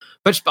 So,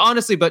 but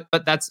honestly, but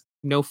that's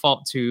no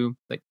fault to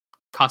like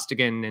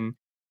Costigan and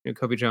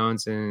Kobe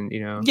Jones and the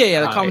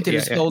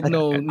commentators they do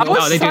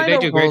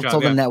a great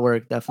job. The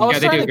network definitely. I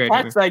was trying to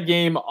catch that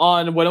game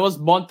on when it was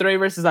Monterrey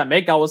versus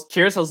America. I was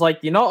curious. I was like,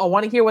 I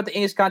want to hear what the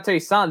English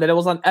commentary sound. Then it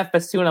was on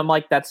FS2, and I'm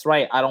like, that's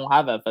right. I don't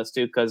have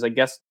FS2 because I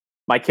guess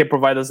my kid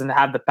provider doesn't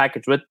have the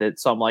package with it.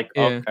 So I'm like,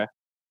 okay.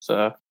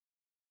 So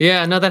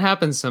yeah, no, that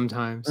happens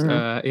sometimes.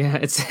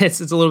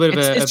 It's a little bit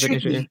of an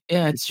issue.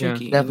 Yeah, it's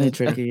tricky. Definitely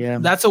tricky. Yeah,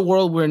 that's a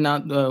world we're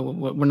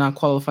not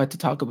qualified to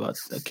talk about.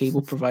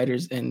 Cable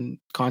providers and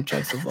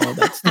contracts of all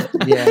that stuff.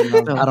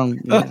 I don't.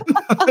 Yeah.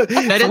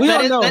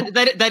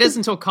 That is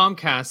until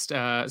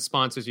Comcast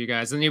sponsors you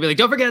guys, and you'll be like,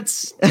 don't forget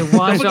to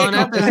watch on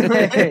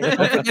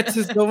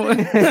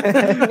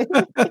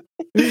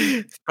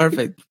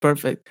it.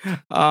 Perfect.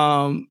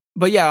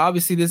 But yeah,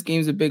 obviously this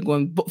game's a big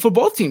one for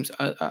both teams.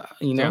 I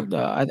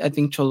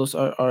think Xolos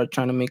are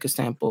trying to make a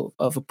stamp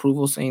of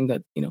approval, saying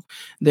that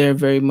they're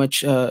very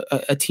much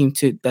a team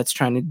that's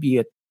trying to be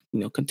a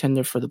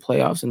contender for the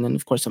playoffs, and then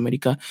of course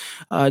America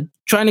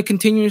trying to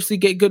continuously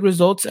get good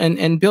results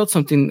and build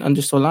something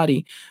under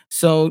Solari.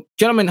 So,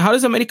 gentlemen, how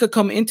does America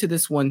come into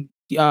this one?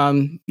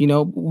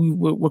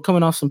 We're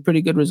coming off some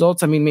pretty good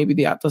results. I mean, maybe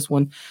the Atlas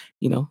one,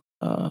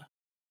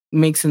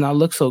 makes it not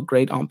look so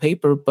great on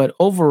paper, but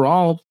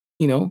overall,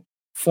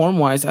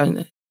 form-wise,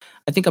 I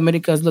think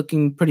America is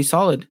looking pretty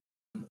solid.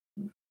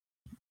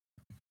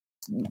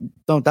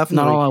 No, definitely.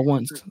 Not all at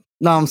once.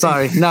 No, I'm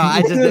sorry. No,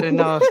 I just didn't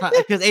know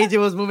because AJ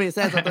was moving his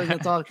head, so I thought he was going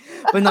to talk.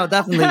 But no,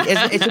 definitely.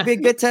 It should be a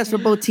good test for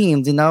both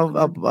teams,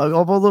 of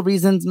all the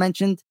reasons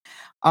mentioned.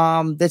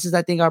 This is,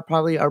 I think,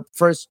 probably our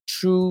first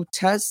true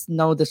test.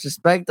 No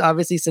disrespect,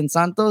 obviously, since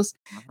Santos.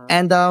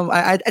 And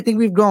I think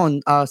we've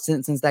grown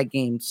since that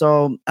game.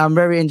 So I'm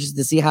very interested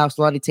to see how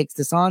Solari takes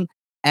this on.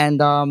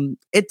 And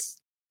it's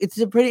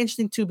pretty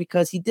interesting too,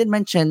 because he did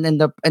mention in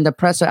the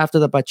presser after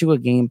the Pachuca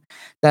game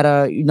that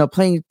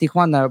playing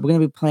Tijuana, we're going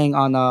to be playing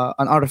on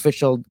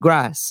artificial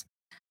grass.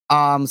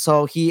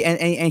 So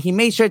he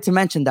made sure to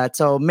mention that.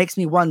 So it makes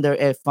me wonder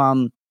if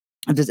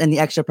there's any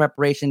extra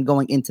preparation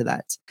going into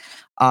that.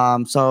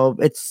 So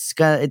it's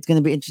going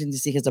to be interesting to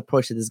see his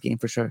approach to this game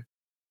for sure.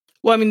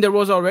 Well, I mean, there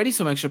was already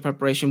some extra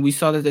preparation. We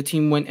saw that the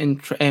team went and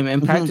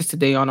practiced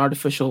today on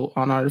artificial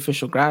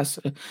grass,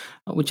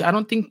 which I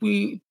don't think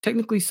we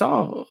technically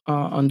saw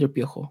under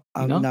Piojo.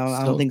 No,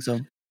 I don't think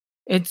so.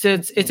 It's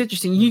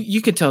interesting. You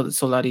could tell that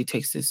Solari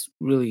takes this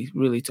really,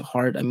 really to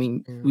heart. I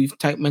mean, we've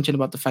mentioned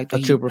about the fact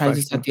that he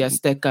practiced at the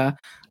Azteca.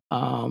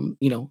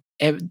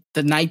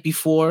 The night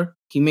before,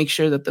 he makes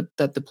sure that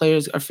the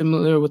players are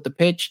familiar with the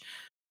pitch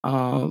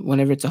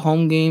whenever it's a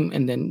home game,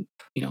 and then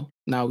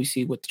now we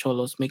see with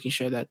Xolos making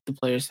sure that the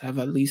players have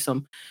at least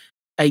some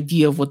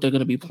idea of what they're going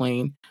to be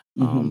playing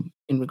in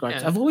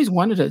regards. Yeah. I've always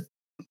wanted to,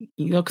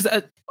 because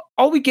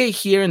all we get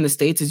here in the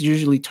States is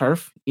usually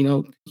turf.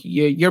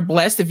 You're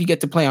blessed if you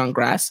get to play on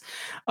grass.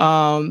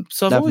 So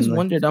I've always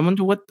wondered. I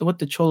wonder what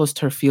the Xolos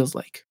turf feels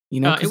like.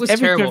 It was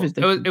terrible.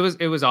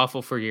 It was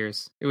awful for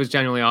years. It was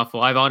genuinely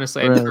awful. I've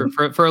honestly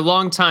for a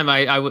long time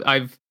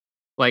I've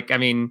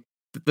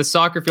the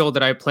soccer field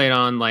that I played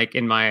on, like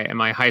in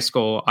my high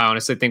school, I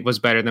honestly think was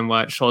better than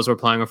what Xolos were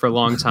playing on for a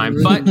long time.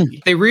 But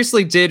they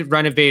recently did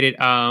renovate it.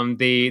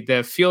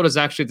 The field is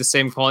actually the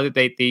same quality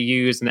that they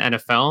use in the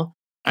NFL.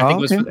 I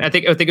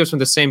think it was from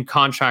the same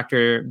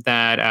contractor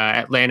that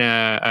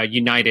Atlanta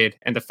United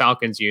and the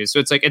Falcons use.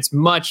 So it's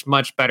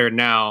much better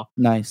now.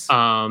 Nice.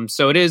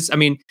 So it is. I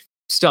mean,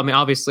 still, I mean,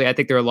 obviously, I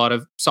think there are a lot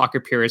of soccer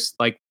purists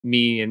like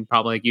me and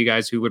probably like you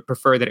guys who would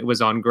prefer that it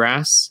was on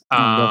grass.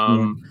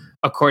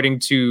 According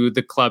to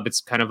the club,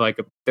 it's kind of like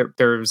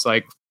there's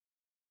like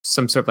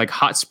some sort of like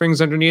hot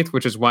springs underneath,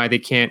 which is why they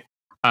can't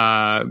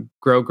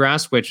grow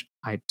grass, which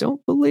I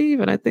don't believe,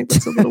 and I think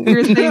that's a little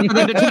weird thing for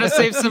them to try to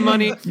save some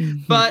money.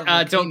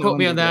 But don't quote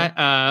me on that.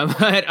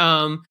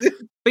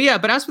 But yeah,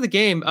 but as for the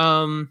game,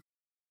 I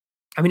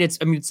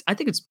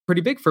think it's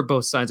pretty big for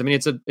both sides. I mean,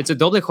 it's a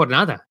doble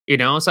jornada,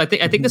 So I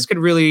think this could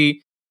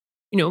really,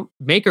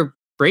 make or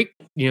break,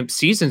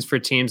 seasons for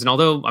teams. And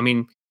although, I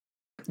mean,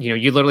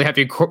 you literally have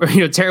to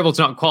be, terrible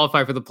to not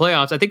qualify for the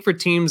playoffs. I think for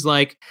teams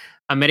like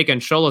America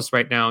and Xolos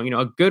right now,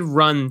 a good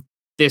run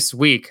this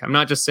week. I'm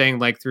not just saying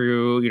like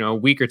through, a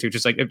week or two,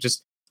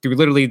 just through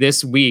literally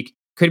this week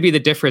could be the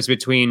difference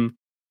between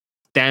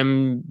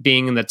them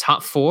being in the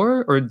top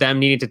 4 or them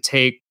needing to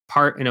take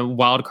part in a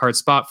wild card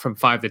spot from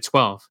 5 to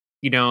 12.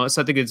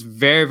 So I think it's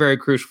very, very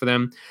crucial for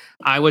them.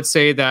 I would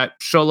say that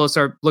Xolos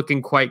are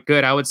looking quite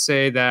good. I would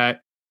say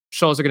that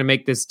Xolos are going to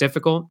make this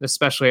difficult,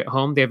 especially at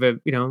home. They have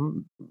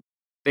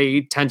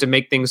they tend to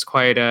make things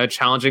quite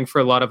challenging for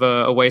a lot of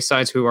away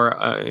sides who are,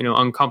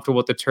 uncomfortable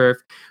with the turf,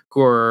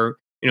 who are,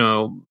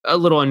 a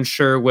little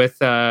unsure with,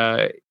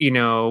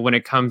 when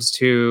it comes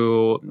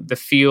to the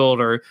field,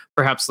 or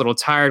perhaps a little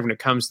tired when it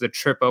comes to the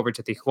trip over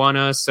to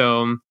Tijuana.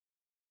 So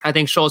I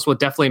think Xolos will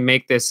definitely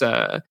make this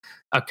a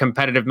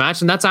competitive match.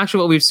 And that's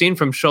actually what we've seen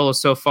from Xolos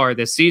so far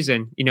this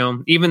season.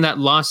 Even that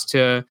loss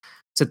to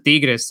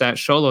Tigres that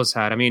Xolos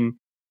had, I mean,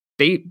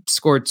 they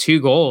scored 2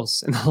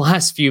 goals in the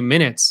last few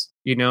minutes.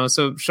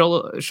 So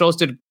Xolos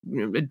did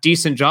a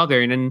decent job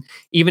there. And then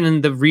even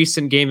in the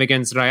recent game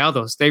against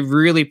Rayados, they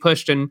really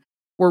pushed and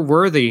were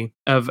worthy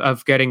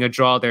of getting a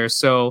draw there.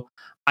 So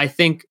I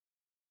think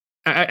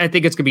it's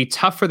going to be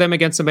tough for them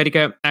against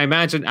America. I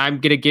imagine I'm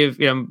going to give,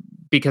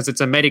 because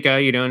it's America,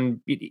 and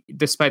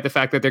despite the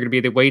fact that they're going to be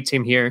the away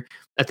team here,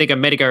 I think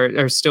America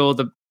are still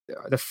the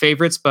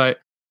favorites, but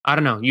I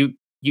don't know.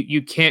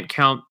 You can't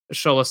count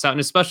Xolos out,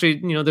 and especially,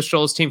 the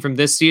Xolos team from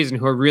this season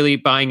who are really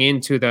buying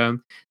into the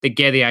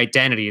Guede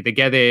identity, the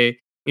Guede,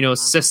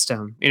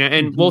 system,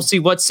 and we'll see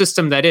what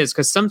system that is,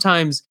 because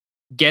sometimes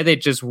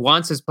Guede just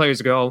wants his players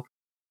to go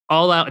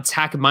all out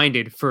attack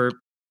minded for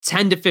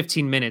 10 to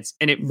 15 minutes,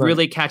 and it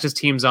really catches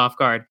teams off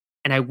guard.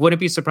 And I wouldn't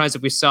be surprised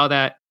if we saw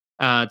that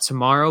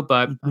tomorrow,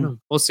 but I don't know.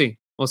 We'll see.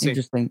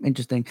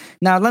 Interesting.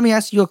 Now, let me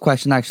ask you a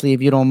question, actually,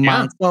 if you don't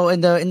mind. So,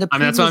 in the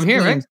that's why I'm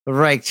here, games,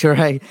 right? You're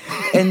right.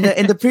 In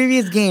the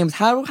previous games,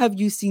 how have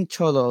you seen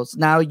Xolos?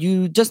 Now,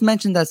 you just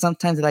mentioned that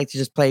sometimes they like to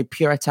just play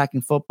pure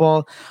attacking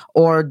football,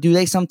 or do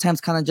they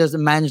sometimes kind of just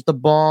manage the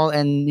ball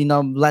and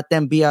let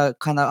them be a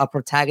kind of a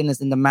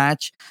protagonist in the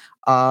match,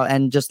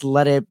 and just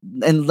let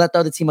the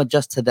other team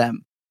adjust to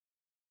them?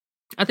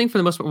 I think for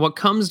the most part, what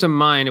comes to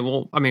mind,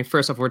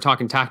 first off, we're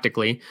talking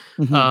tactically.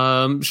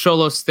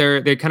 Xolos,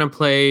 they kind of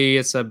play.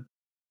 It's like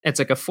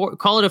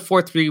call it a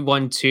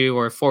 4-3-1-2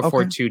 or a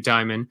 4-4-2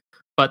 diamond,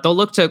 but they'll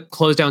look to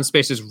close down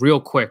spaces real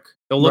quick.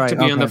 They'll look to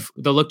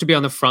be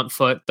on the front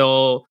foot.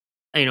 They'll,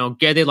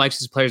 Guede likes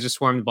his players to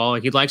swarm the ball.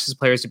 He likes his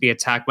players to be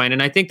attack minded,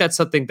 and I think that's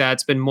something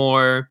that's been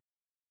more.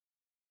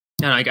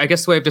 And I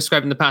guess the way I've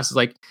described in the past is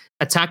like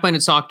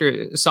attack-minded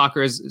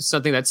soccer is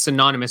something that's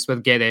synonymous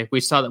with Guede.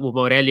 We saw that with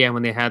Morelia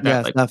when they had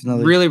that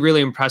really,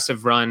 really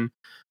impressive run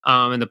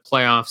in the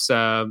playoffs.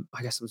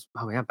 I guess it was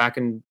back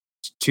in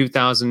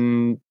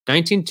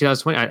 2019,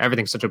 2020.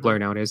 Everything's such a blur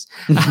nowadays.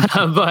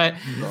 But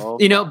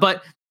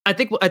I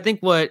think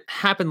what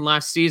happened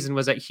last season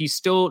was that he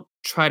still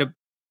tried to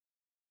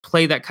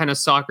play that kind of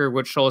soccer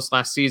with Xolos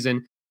last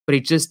season, but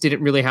he just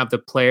didn't really have the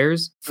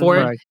players for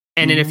it.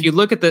 And then if you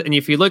look at the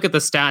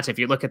stats, if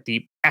you look at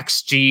the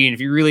XG, and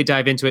if you really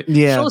dive into it,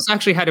 Xolos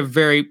actually had a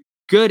very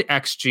good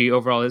XG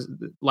overall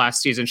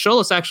last season.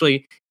 Xolos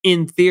actually,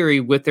 in theory,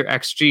 with their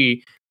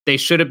XG, they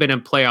should have been a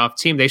playoff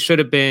team. They should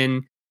have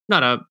been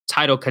not a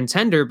title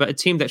contender, but a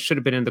team that should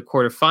have been in the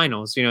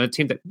quarterfinals. A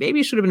team that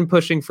maybe should have been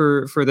pushing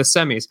for the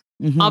semis.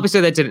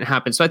 Obviously, that didn't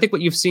happen. So I think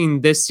what you've seen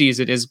this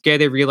season is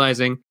Guede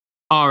realizing,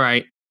 all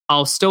right,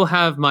 I'll still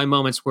have my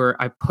moments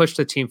where I push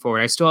the team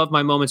forward. I still have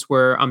my moments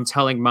where I'm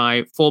telling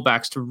my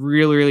fullbacks to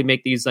really, really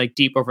make these like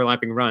deep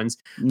overlapping runs.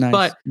 Nice.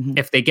 But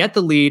if they get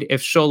the lead,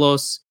 if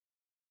Xolos,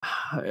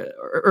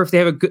 or if they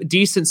have a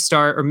decent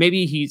start, or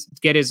maybe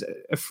Guede is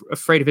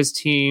afraid of his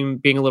team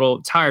being a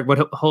little tired,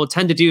 what he'll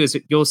tend to do is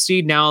you'll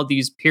see now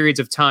these periods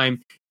of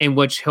time in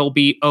which he'll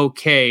be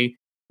okay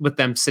with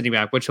them sitting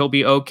back, which he'll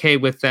be okay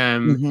with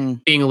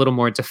them being a little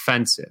more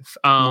defensive.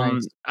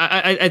 Nice.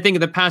 I think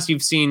in the past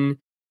you've seen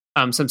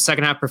some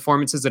second half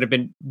performances that have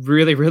been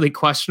really, really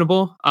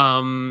questionable.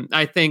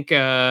 I think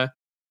at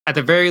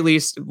the very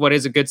least, what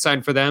is a good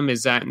sign for them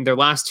is that in their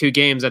last 2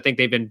 games, I think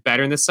they've been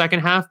better in the second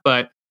half.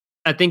 But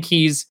I think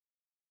he's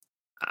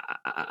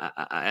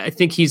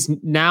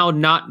now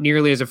not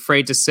nearly as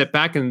afraid to sit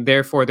back, and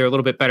therefore they're a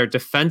little bit better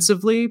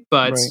defensively.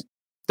 But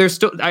there's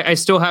still, I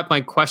still have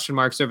my question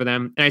marks over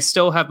them, and I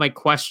still have my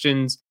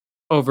questions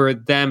over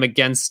them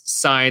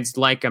against sides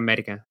like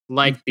America,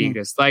 like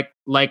Tigres, like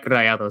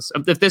Rayados.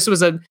 If this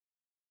was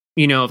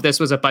if this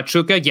was a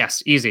Pachuca,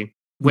 yes, easy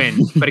win.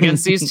 But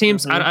against these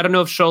teams, I don't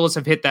know if Xolos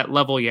have hit that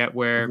level yet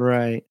where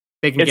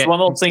they can it's one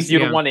of those things you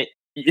don't want to.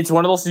 It's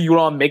one of those things you don't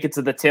want to make it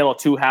to the tale of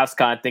two halves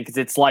kind of thing, because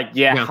it's like,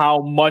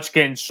 how much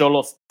can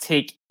Xolos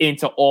take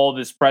into all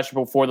this pressure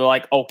before they're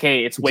like,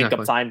 okay, it's wake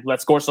up time.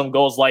 Let's score some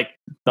goals like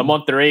the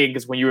Monterrey,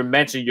 because when you were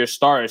mentioning your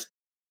stars,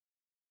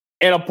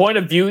 in a point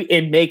of view,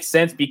 it makes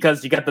sense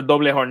because you got the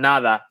doble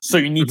jornada, so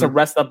you need to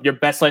rest up your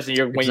best players.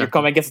 And when you're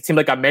coming against a team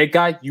like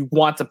America, you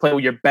want to play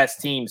with your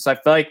best team. So I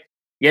feel like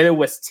Guede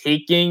was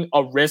taking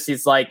a risk.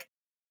 He's like,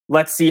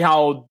 let's see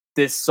how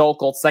this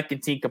so-called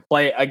second team could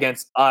play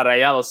against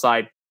Rayado's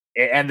side.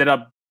 It ended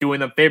up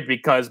doing them favor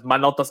because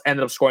Manotas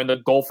ended up scoring the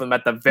goal for them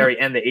at the very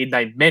end, the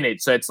 8-9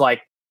 minutes. So it's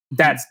like,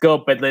 that's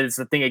good. But it's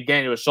the thing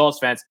again, with Xolos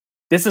fans,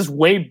 this is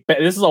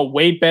a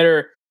way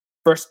better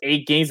first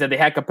 8 games that they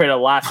had compared to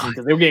last week,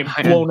 because they were getting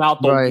blown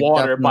out the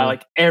water by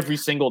like every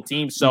single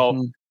team.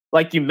 So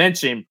like you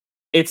mentioned,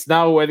 it's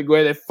now where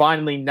they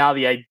finally now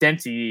the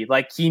identity,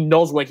 like he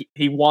knows what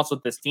he wants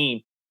with this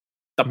team.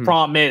 The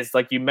problem is,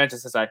 like you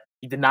mentioned, Cesar,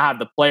 he did not have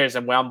the players.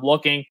 And when I'm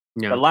looking,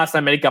 the last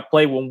time America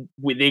played, when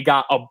they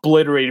got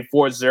obliterated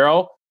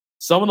 4-0,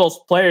 some of those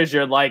players,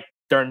 you're like,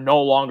 they're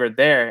no longer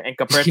there. And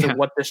compared to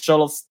what the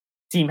Xolos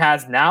team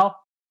has now,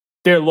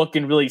 they're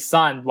looking really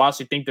sound. Whilst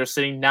you think they're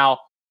sitting now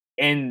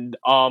in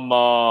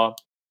the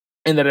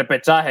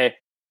repechaje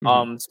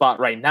spot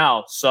right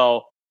now.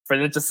 So for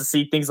them just to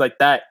see things like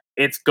that,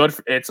 it's good.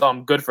 It's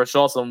good for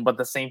Xolos. But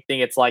the same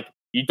thing, it's like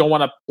you don't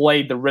want to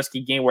play the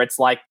risky game where it's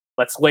like,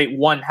 let's wait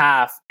one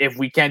half. If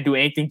we can't do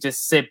anything,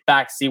 just sit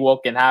back, see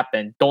what can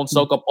happen. Don't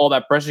soak up all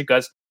that pressure,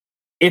 because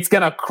it's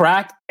gonna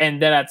crack.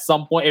 And then at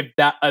some point, if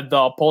the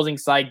opposing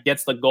side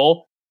gets the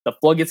goal, the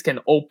floodgates can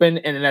open.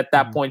 And then at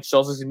that point,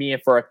 Xolos is me in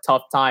for a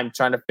tough time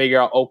trying to figure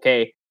out,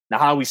 okay, now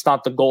how do we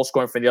stop the goal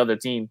scoring for the other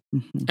team?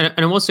 And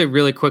I will say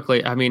really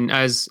quickly, I mean,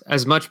 as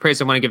much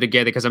praise I want to give to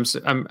Guede, because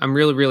I'm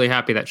really, really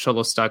happy that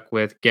Xolos stuck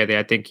with Guede.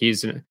 I think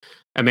he's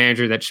a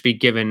manager that should be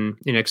given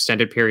an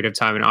extended period of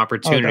time and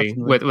opportunity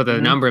with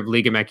a number of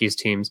Liga MX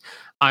teams.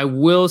 I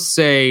will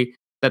say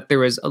that there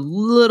was a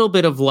little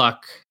bit of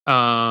luck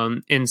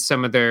in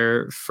some of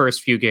their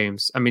first few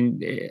games. I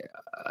mean,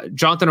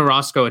 Jonathan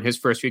Orozco in his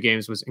first few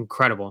games was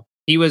incredible.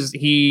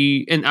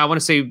 And I want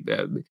to say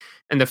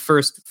in the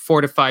first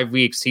 4 to 5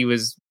 weeks, he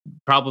was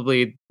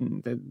probably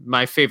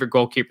my favorite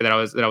goalkeeper that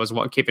I was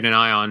keeping an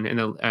eye on in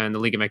the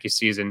Liga MX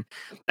season.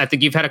 I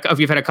think you've had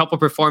a couple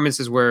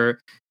performances where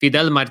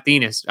Fidel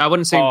Martinez, I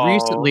wouldn't say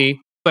recently,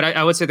 but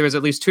I would say there was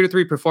at least 2 to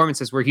 3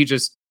 performances where he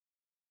just,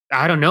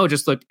 I don't know,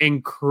 just looked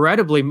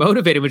incredibly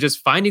motivated with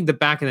just finding the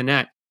back of the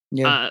net.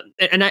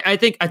 And I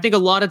think a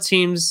lot of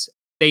teams,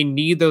 they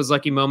need those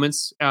lucky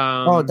moments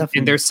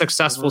in their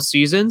successful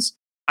seasons.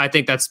 I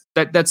think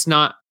that's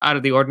not out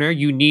of the ordinary.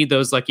 You need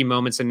those lucky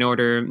moments in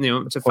order,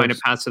 to find a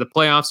path to the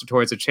playoffs or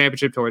towards a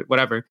championship, or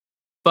whatever.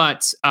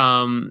 But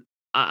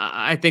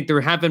I think there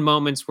have been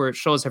moments where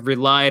Xolos have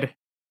relied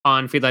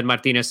on Fidel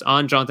Martinez,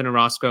 on Jonathan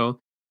Orozco,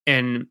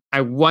 and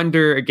I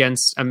wonder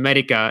against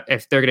America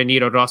if they're going to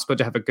need Orozco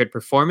to have a good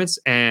performance,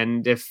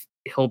 and if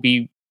he's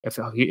going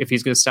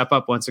to step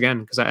up once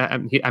again, because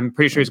I'm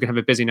pretty sure he's going to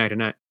have a busy night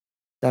tonight.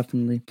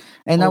 Definitely.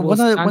 And I Will want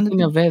Santi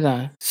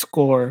Naveda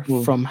score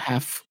from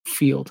half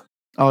field?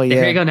 Oh yeah.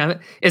 There you go. Now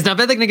is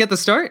Naveda going to get the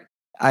start?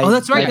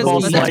 That's right.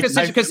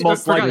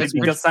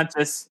 Because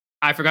Sanchez.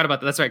 I forgot about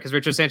that. That's right, because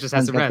Richard Sanchez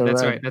has the red.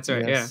 That's right. That's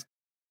right. Yes.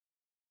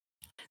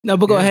 No,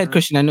 but go ahead,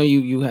 Christian. I know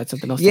you had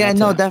something else. Yeah,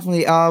 no,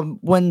 definitely.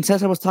 When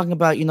Cesar was talking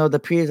about, the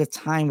periods of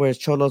time where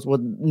Xolos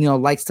would,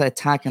 likes to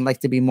attack and likes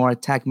to be more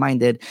attack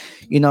minded,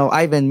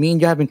 Ivan, me and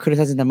you have been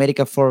criticizing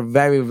America for a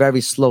very, very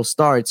slow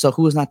start. So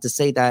who's not to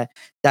say that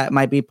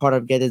might be part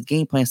of Guede's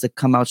game plans to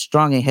come out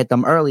strong and hit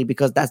them early,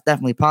 because that's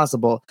definitely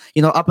possible.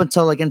 Up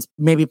until against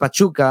maybe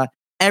Pachuca,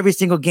 every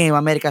single game,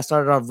 America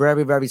started off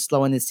very, very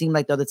slow, and it seemed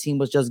like the other team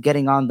was just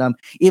getting on them,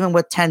 even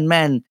with 10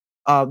 men.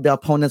 The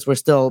opponents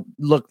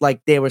looked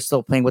like they were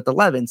still playing with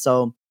 11.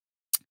 So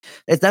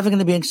it's definitely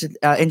going to be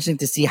interesting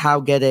to see how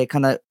Guede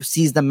kind of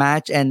sees the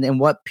match and in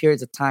what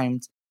periods of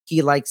times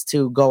he likes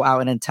to go out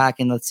and attack,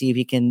 and let's see if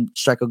he can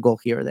strike a goal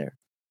here or there.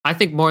 I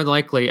think more than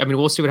likely, I mean,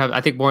 we'll see what happens.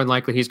 I think more than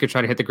likely he's going to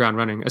try to hit the ground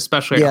running,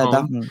 especially at home.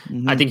 Definitely.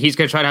 Mm-hmm. I think he's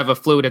going to try to have a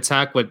fluid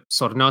attack with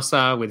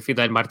Sornosa, with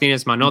Fidel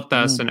Martinez,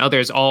 Manotas, and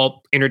others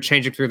all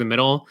interchanging through the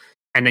middle.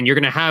 And then you're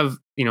going to have,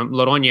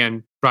 Loroña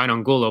and Brian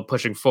Angulo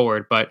pushing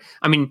forward. But,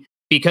 I mean,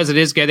 because it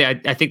is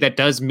Guede, I think that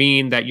does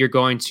mean that you're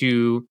going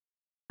to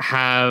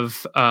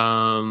have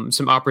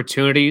some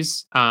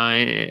opportunities,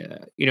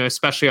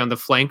 especially on the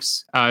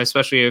flanks,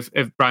 especially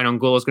if Brian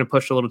Angulo is going to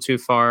push a little too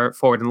far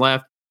forward and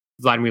left.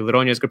 Vladimir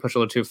Loroña is going to push a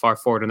little too far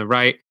forward on the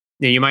right.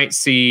 You might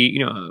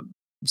see,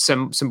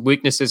 some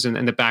weaknesses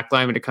in the back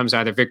line when it comes to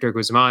either Victor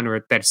Guzman or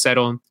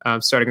Tercero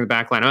starting in the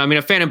back line. I mean,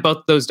 a fan of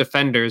both those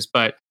defenders,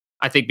 but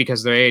I think because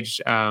of their age,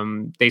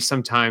 they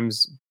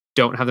sometimes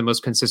don't have the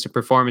most consistent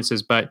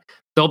performances, but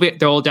there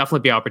will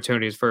definitely be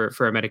opportunities for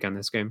America in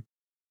this game.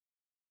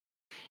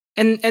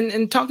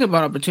 And talking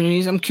about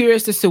opportunities, I'm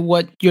curious as to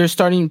what your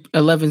starting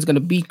 11 is going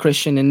to be,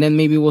 Christian, and then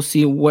maybe we'll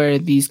see where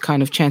these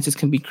kind of chances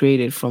can be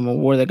created from or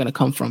where they're going to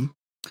come from.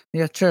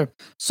 Yeah, sure.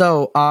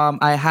 So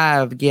I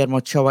have Guillermo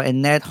Ochoa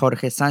in net,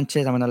 Jorge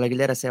Sanchez, Manuel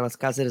Aguilera, Sebas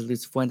Cáceres,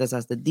 Luis Fuentes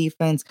as the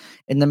defense.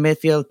 In the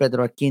midfield,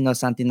 Pedro Aquino,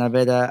 Santi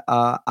Naveda,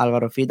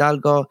 Alvaro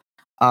Fidalgo.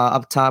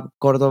 Up top,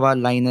 Cordova,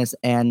 Lainez,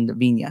 and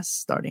Viñas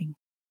starting.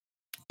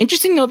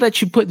 Interesting note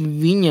that you put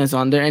Viñas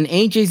on there, and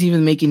AJ's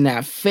even making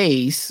that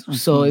face.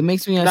 So it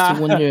makes me have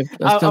to wonder if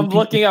I'm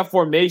looking at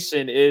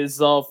formation. Is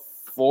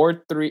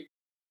 4-3?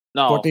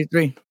 No,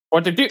 4-3.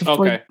 4-3.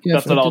 Okay, yeah,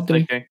 that's what I was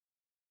thinking.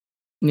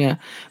 Yeah,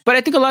 but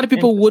I think a lot of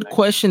people would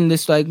question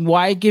this, like,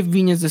 why give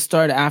Viñas the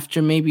start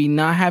after maybe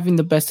not having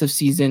the best of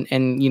season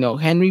and,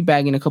 Henry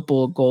bagging a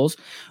couple of goals.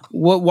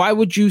 Why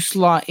would you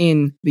slot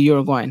in the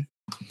Uruguayan?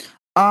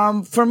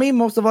 For me,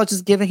 most of all,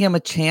 just giving him a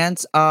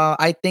chance.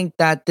 I think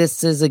that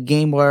this is a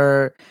game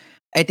where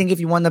I think if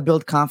you want to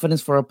build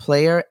confidence for a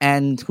player,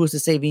 and who's to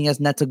say Viñas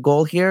nets a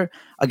goal here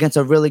against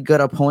a really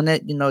good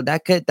opponent,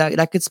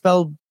 that could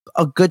spell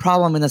a good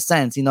problem in a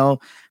sense,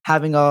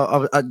 having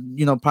a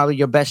probably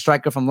your best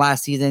striker from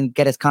last season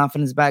get his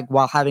confidence back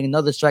while having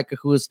another striker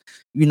who's,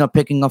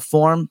 picking up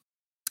form.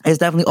 It's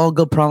definitely all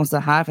good problems to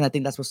have, and I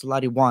think that's what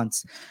Solari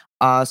wants.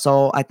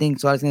 So I think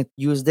Solari's going to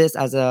use this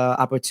as an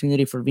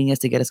opportunity for Viñas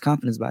to get his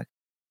confidence back.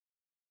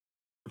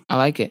 I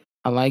like it.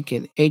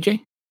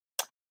 AJ?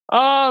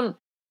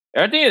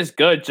 Everything is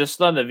good.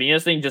 Just on the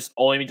Viñas thing,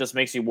 just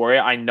makes you worry.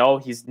 I know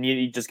he's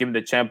needed, just give him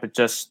the chance, but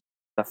just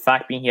the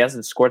fact being he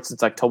hasn't scored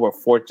since October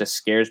 4th just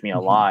scares me a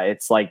lot.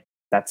 It's like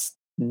that's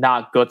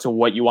not good to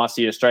what you want to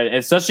see to strike,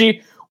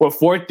 especially with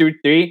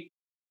 4-3.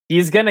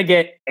 He's going to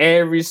get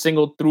every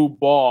single through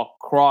ball,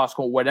 cross,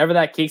 whatever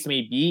that case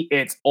may be.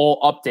 It's all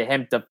up to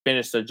him to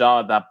finish the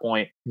job at that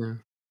point. Yeah.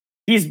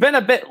 He's been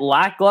a bit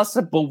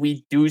lackluster, but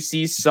we do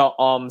see some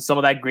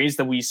of that greens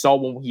that we saw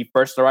when he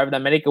first arrived in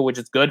America, which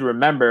is good.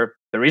 Remember,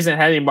 the reason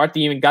Henry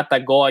Martin even got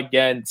that goal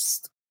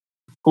against,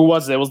 who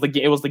was it?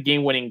 It was the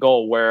game-winning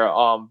goal where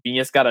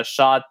Viñas got a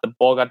shot, the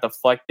ball got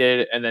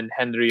deflected, and then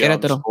Henry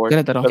scored.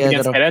 Against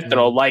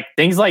Querétaro. Like,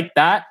 things like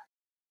that.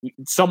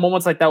 Some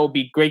moments like that would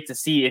be great to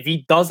see. If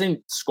he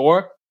doesn't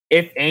score,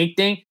 if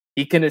anything,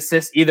 he can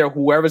assist either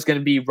whoever's going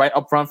to be right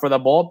up front for the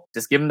ball.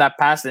 Just give him that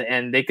pass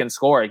and they can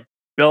score.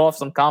 Build off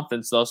some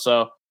confidence though.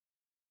 So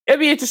it'd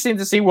be interesting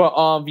to see what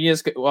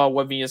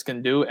Viñas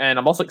can do. And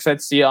I'm also excited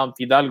to see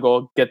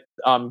Fidalgo get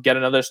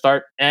another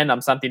start,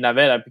 and Santi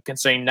Naveda,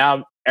 considering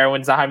now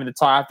everyone's not having the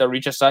talk after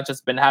Richard Sanchez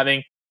has been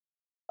having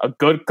a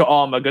good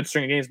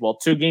string of games. Well,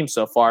 2 games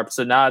so far.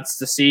 So now let's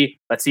see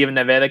if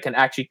Naveda can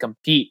actually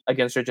compete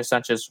against Richard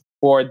Sanchez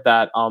for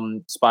that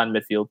spot in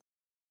midfield.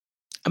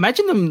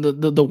 Imagine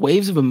the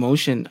waves of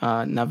emotion,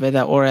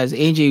 Naveda, or as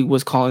AJ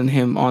was calling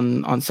him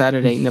on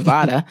Saturday,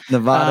 Nevada.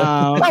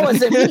 That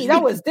wasn't me.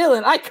 That was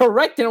Dylan. I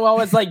corrected him. I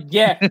was like,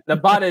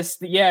 Nevada is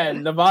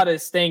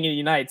staying in the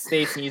United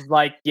States. And he's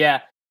like,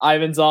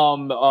 Ivan's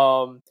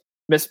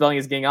misspelling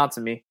is getting on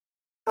to me.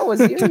 That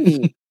was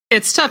you.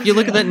 It's tough. You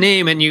look at that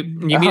name and you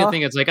immediately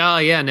think it's like, oh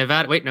yeah,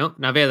 Nevada. Wait, no,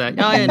 Naveda.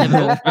 Oh yeah,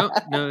 Nevada.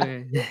 No.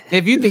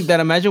 If you think that,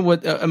 imagine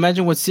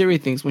what Siri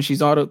thinks when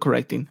she's auto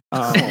correcting.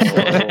 But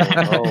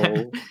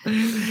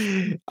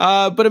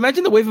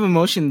imagine the wave of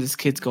emotion this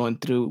kid's going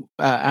through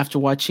after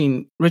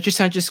watching Richard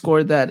Sanchez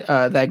score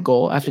that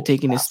goal after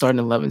taking his starting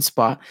 11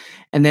 spot,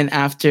 and then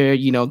after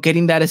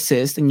getting that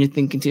assist, and you're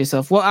thinking to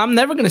yourself, well, I'm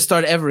never going to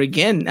start ever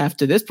again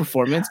after this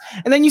performance,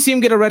 and then you see him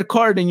get a red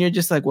card, and you're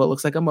just like, well, it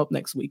looks like I'm up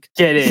next week.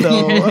 Get in.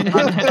 So,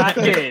 I'm not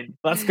in.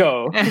 Let's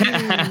go.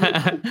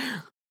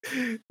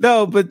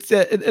 No, but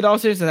it all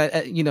seriousness,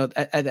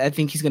 I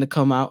think he's going to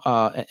come out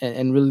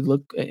and really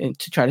look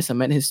to try to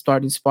cement his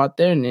starting spot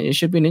there, and it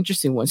should be an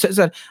interesting one.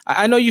 So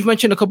I know you've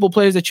mentioned a couple of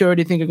players that you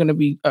already think are going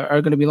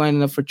to be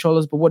lining up for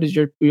Xolos, but what is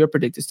your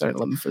predicted starting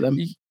 11 for them?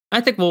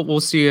 I think we'll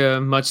see a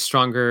much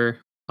stronger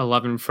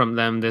 11 from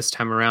them this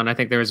time around. I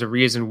think there was a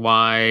reason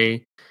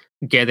why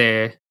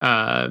Guede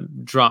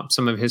dropped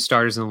some of his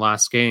starters in the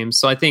last game.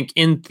 So I think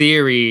in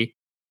theory,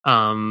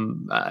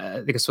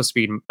 I think it's supposed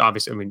to be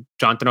obviously,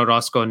 Jonathan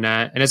Orozco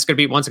net, and it's going to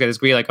be once again, it's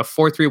going to be like a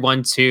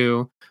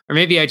 4-3-1-2, or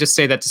maybe I just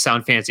say that to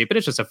sound fancy, but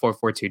it's just a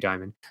 4-4-2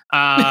 diamond.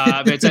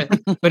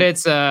 But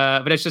it's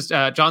just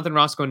Jonathan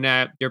Orozco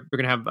net. We're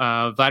going to have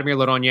Vladimir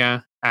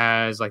Loroña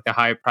as like the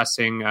high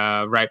pressing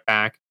right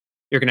back.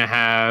 You're going to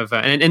have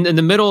and in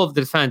the middle of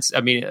the defense.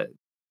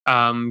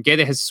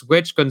 Guede has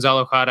switched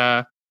Gonzalo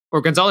Jara,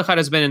 or Gonzalo Jara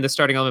has been in the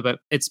starting element, but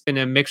it's been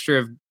a mixture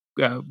of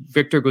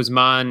Victor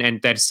Guzman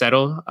and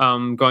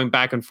Tercero going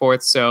back and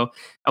forth. So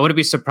I wouldn't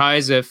be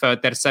surprised if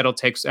Tercero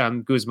takes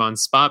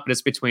Guzman's spot, but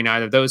it's between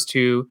either of those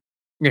two.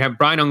 You're going to have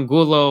Brian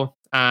Angulo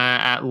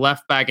at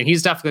left back, and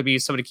he's definitely going to be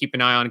somebody to keep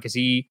an eye on because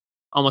he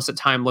almost at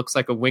time looks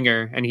like a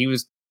winger, and he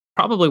was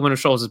probably one of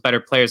Xolos' better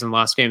players in the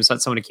last game, so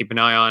that's someone to keep an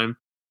eye on.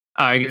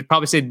 You could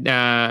probably say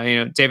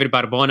David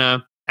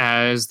Barbona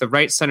as the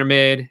right center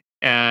mid,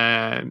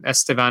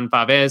 Esteban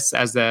Paves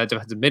as the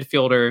defensive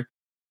midfielder,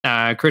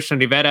 Christian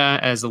Rivera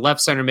as the left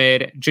center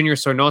mid, Junior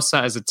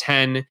Sornosa as a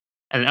 10,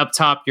 And up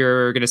top,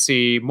 you're going to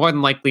see more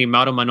than likely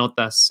Mauro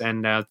Manotas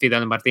and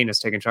Fidel Martinez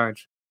taking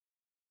charge.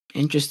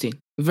 Interesting.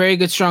 Very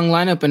good, strong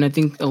lineup, and I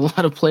think a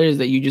lot of players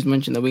that you just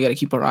mentioned that we got to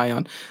keep our eye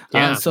on.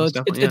 Yeah, so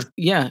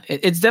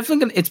it's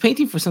definitely it's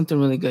painting for something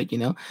really good,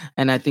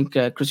 And I think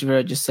Chris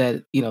Rivera just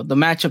said, the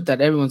matchup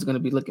that everyone's going to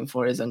be looking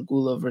for is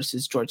Angulo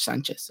versus George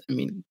Sanchez. I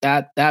mean,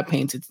 that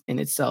paints it in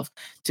itself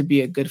to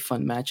be a good,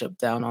 fun matchup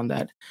down on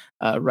that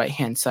right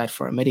hand side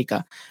for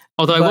America.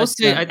 Although I will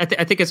say, I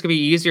think it's going to be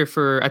easier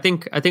for. I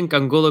think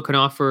Angulo can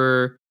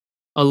offer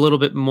a little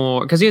bit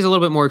more because he has a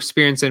little bit more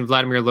experience than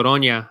Vladimir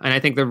Loroña, and I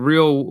think the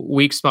real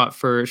weak spot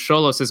for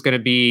Xolos is going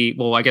to be,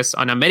 well, I guess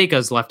on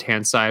America's left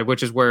hand side,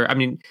 which is where, I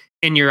mean,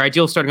 in your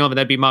ideal starting 11,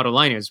 that'd be Mauro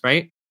Lainez,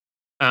 right?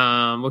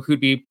 Who'd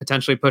be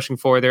potentially pushing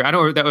forward there? I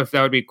don't know if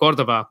that would be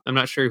Cordova. I'm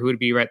not sure who would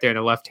be right there on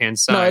the left hand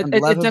side. No,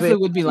 it definitely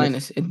would be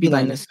Lainez. It'd be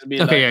Lainez.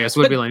 Okay, yes,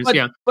 would be Lainez.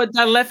 Yeah, but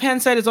that left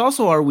hand side is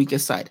also our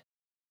weakest side.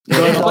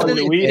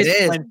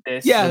 It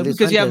is. Yeah,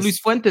 because you have Luis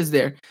Fuentes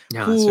there,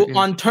 who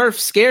on turf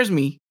scares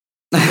me.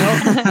 but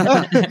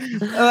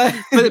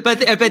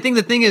I think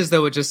the thing is,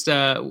 though, with just with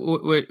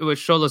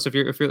Xolos,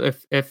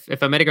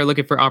 if America are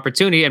looking for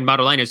opportunity, and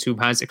Mauro Lainez, who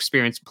has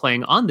experience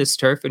playing on this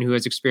turf and who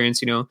has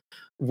experience,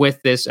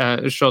 with this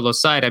Xolos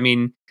side, I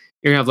mean,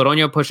 you're gonna have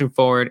Loroña pushing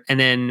forward, and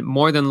then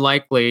more than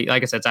likely,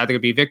 like I said, it's either gonna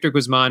be Victor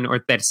Guzman or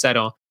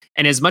Tercero.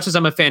 And as much as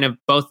I'm a fan of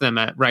both of them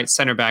at right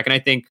center back, and I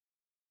think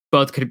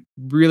both could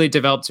really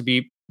develop to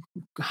be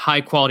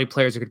high quality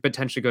players who could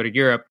potentially go to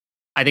Europe,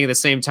 I think at the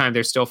same time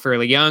they're still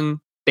fairly young.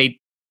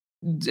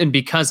 And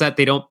because that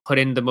they don't put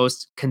in the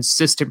most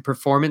consistent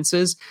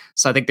performances,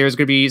 so I think there's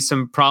going to be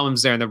some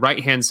problems there on the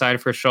right hand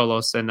side for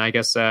Xolos, and I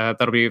guess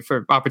that'll be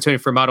for opportunity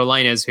for Mauro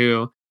Lainez,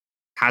 who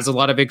has a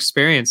lot of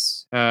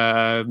experience,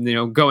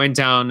 going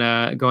down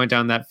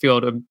that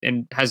field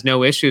and has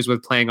no issues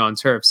with playing on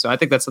turf. So I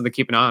think that's something to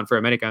keep an eye on for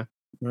America.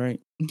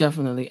 Right,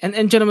 definitely,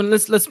 and gentlemen,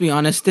 let's be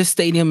honest. This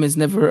stadium is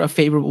never a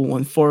favorable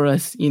one for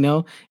us. We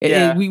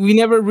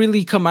never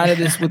really come out of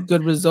this with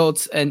good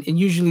results, and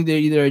usually they're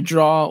either a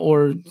draw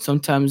or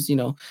sometimes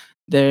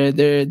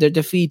they're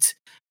defeats.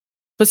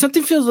 But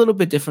something feels a little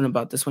bit different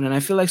about this one, and I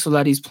feel like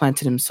Solari's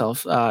planted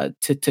himself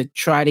to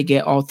try to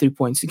get all 3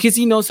 points because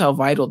he knows how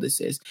vital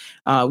this is.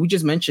 We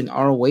just mentioned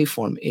our away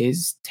form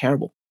is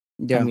terrible.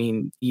 Yeah. I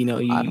mean,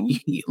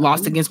 he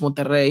lost against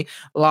Monterrey,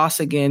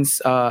 lost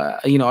against,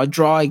 a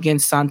draw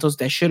against Santos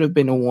that should have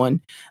been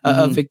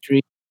a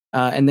victory.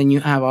 And then you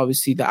have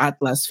obviously the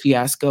Atlas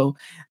fiasco.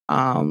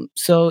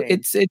 So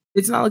it's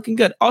not looking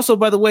good. Also,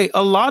 by the way,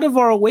 a lot of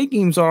our away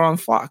games are on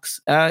Fox.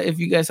 If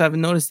you guys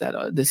haven't noticed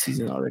that this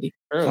season already.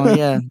 Oh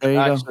yeah, there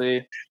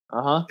you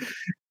go.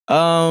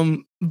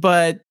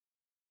 But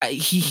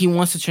he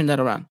wants to turn that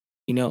around.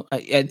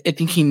 I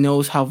think he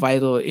knows how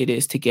vital it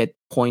is to get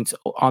points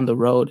on the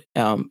road,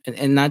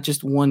 and not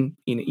just one,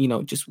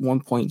 just 1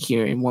 point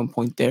here and 1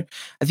 point there.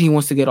 I think he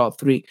wants to get all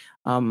 3,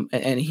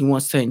 and he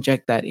wants to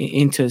inject that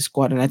into his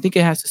squad. And I think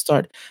it has to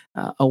start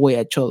away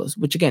at Xolos,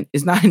 which again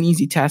is not an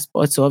easy task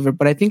whatsoever.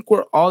 But I think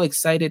we're all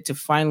excited to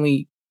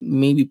finally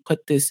maybe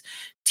put this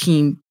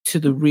team to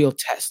the real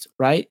test,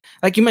 right?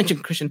 Like you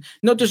mentioned, Christian.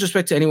 No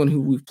disrespect to anyone who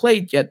we've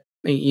played yet,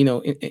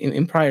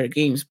 in prior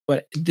games,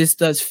 but this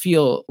does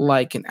feel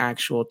like an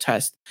actual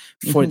test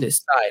for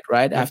this side,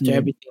 right? After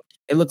everything,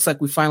 it looks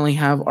like we finally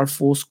have our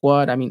full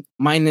squad. I mean,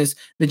 minus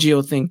the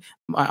Gio thing,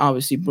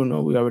 obviously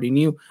Bruno, we already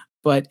knew,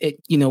 but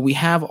we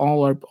have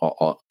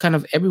all kind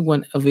of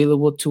everyone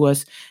available to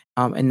us,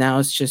 and now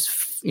it's just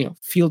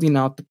fielding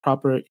out the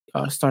proper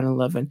starting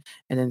 11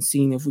 and then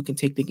seeing if we can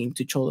take the game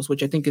to Xolos,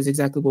 which I think is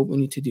exactly what we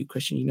need to do,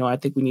 Christian. I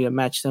think we need to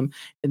match them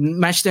and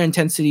match their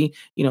intensity,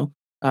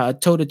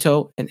 toe to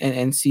toe,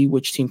 and see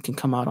which team can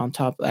come out on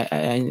top.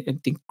 I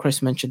think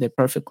Chris mentioned it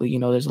perfectly.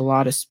 There's a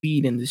lot of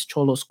speed in this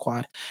Xolos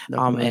squad,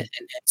 and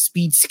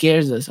speed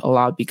scares us a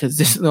lot because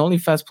the only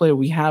fast player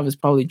we have is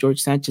probably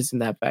George Sanchez in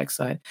that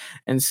backside,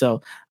 and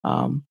so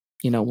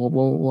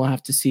we'll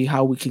have to see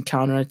how we can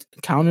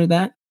counter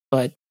that.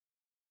 But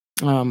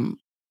I'm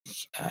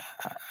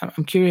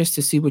curious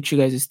to see what you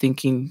guys is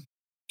thinking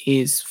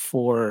is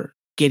for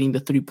getting the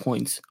 3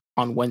 points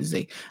on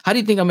Wednesday. How do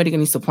you think America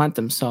needs to plant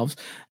themselves?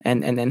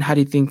 And then how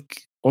do you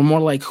think, or more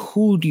like,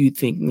 who do you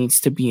think needs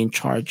to be in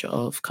charge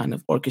of kind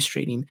of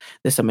orchestrating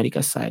this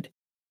America side?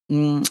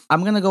 I'm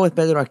going to go with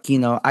Pedro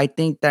Aquino. I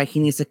think that he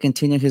needs to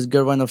continue his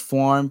good run of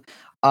form,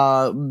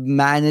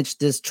 manage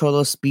this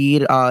Cholo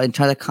speed, and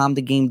try to calm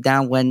the game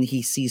down when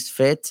he sees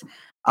fit.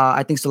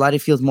 I think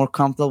Solari feels more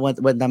comfortable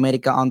with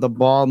America on the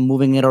ball,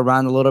 moving it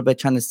around a little bit,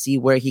 trying to see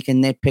where he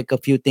can nitpick a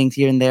few things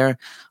here and there.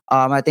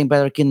 I think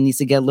Pedro Aquino needs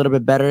to get a little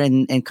bit better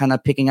in kind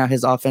of picking out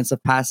his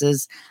offensive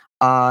passes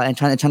and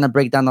trying to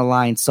break down the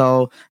line.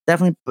 So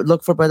definitely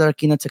look for Pedro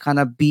Aquino to kind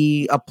of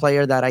be a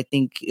player that I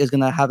think is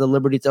going to have the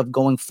liberties of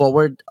going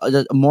forward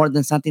more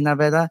than Santi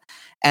Naveda,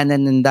 and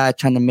then in that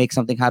trying to make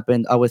something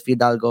happen with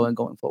Fidalgo and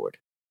going forward.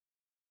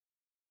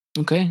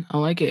 Okay, I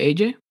like it.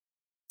 AJ?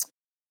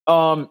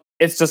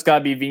 It's just got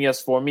to be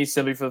Viñas for me,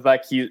 simply for the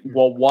fact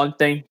one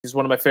thing, he's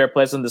one of my favorite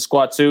players in the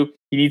squad too.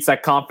 He needs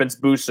that confidence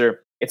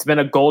booster. It's been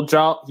a goal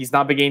drought. He's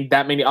not been getting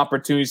that many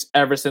opportunities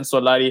ever since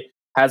Solari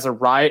has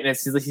arrived, and it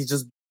seems like he's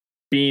just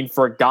being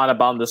forgotten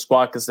about in the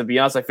squad. Because to be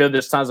honest, I feel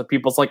there's times when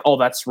people's like, "Oh,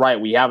 that's right,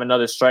 we have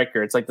another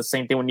striker." It's like the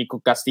same thing with Nico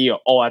Castillo.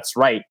 Oh, that's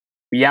right,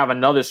 we have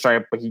another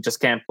striker, but he just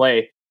can't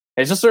play.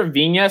 And it's just sort of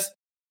Viñas.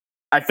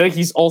 I feel like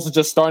he's also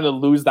just starting to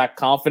lose that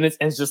confidence,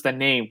 and it's just a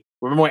name.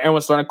 Remember when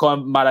everyone's starting to call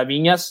him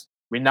Maraviñas?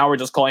 Now we're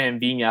just calling him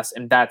Viñas,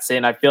 and that's it.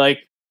 And I feel like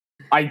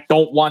I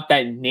don't want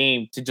that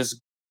name to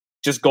just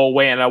go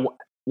away, and I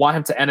want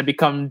him to end up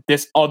become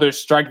this other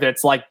striker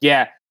that's like,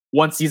 yeah,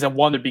 one season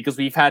wonder, because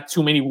we've had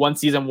too many one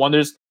season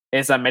wonders in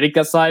his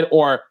America side,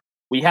 or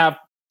we have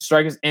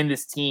strikers in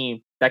this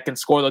team that can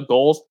score the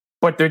goals,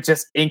 but they're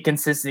just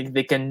inconsistent.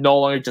 They can no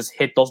longer just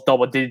hit those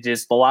double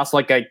digits. The last,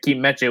 like I keep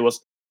mentioning,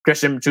 was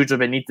Christian Chucho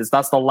Benitez.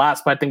 That's the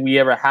last I think we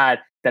ever had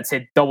that's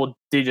hit double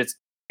digits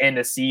in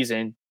the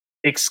season,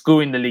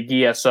 excluding the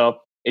Liguilla. So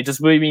it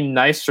just would be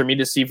nice for me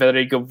to see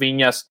Federico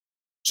Viñas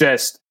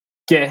just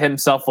get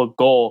himself a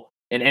goal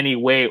in any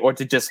way, or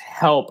to just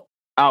help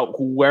out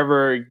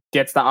whoever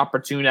gets the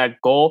opportunity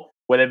at goal.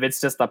 Whether it's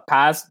just a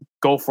pass,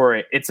 go for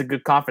it. It's a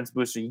good confidence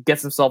booster. He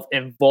gets himself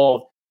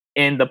involved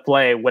in the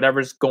play,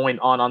 whatever's going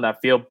on that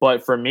field.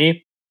 But for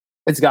me,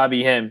 it's got to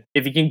be him.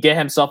 If he can get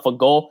himself a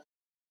goal,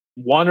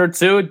 1 or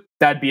 2,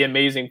 that'd be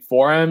amazing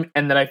for him.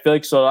 And then I feel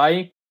like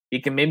Solari,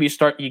 you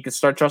can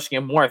start trusting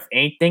him more. If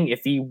anything,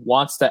 if he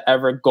wants to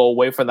ever go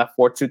away from that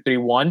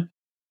 4-2-3-1,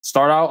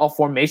 start out a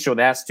formation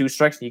that has 2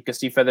 strikes, and you can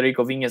see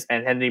Federico Viñas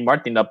and Henry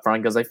Martin up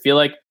front, because I feel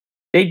like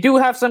they do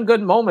have some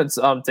good moments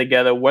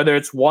together, whether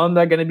it's one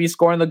that's going to be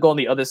scoring the goal and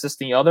the other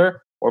assisting the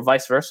other, or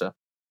vice versa.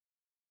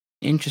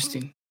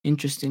 Interesting.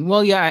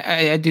 Well,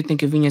 yeah, I do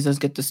think if Viñas does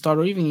get the start,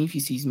 or even if he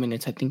sees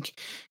minutes, I think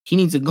he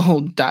needs a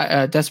goal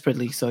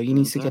desperately. So he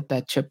needs to get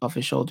that chip off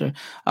his shoulder.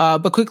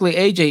 But quickly,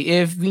 AJ,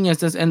 if Viñas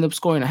does end up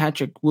scoring a hat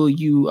trick, will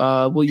you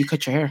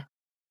cut your hair?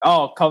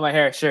 Oh, cut my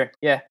hair, sure,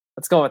 yeah.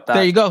 Let's go with that.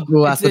 There you go.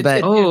 Is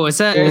that real? Is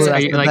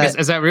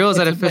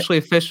that officially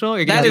official?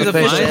 That is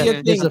officially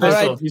a thing. All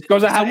right. He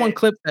scores Someone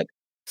clip that.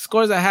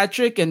 Scores a hat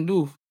trick, and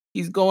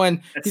he's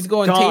going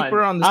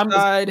taper on the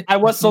side. I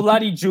was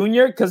Solari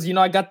Jr. because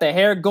I got the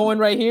hair going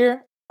right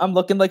here. I'm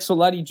looking like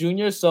Solari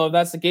Jr. So if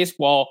that's the case,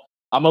 well,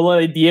 I'm a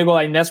little Diego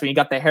Inés when he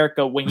got the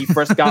haircut when he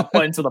first got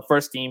put into the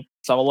first team.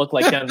 So I'm gonna look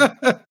like him.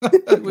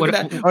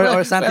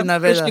 or Santi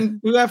Naveda.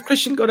 We have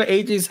Christian go to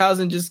AJ's house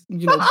and just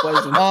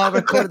poison. Oh,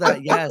 record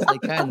that. Yes, I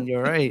can.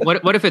 You're right.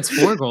 What if it's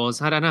 4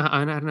 goals? I don't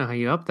know how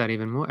you up that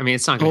even more. I mean,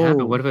 it's not gonna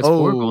happen. What if it's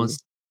 4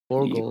 goals?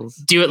 4 goals.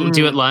 Do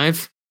it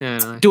live.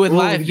 Yeah, do it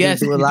live. Yes,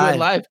 do it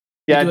live.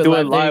 Yeah, do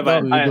it live.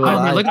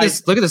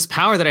 Look at this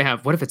power that I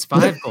have. What if it's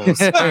 5 goals? You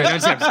say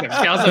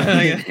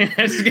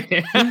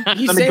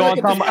he's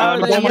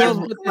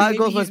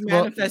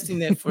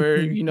manifesting it for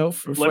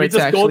Let me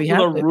just go to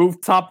the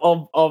rooftop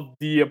of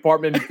the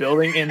apartment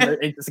building and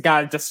this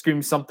guy just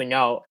screams something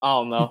out. I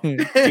don't know.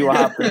 See what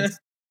happens.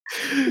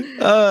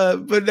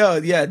 But no,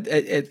 yeah,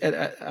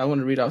 I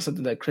want to read off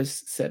something that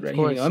Chris said right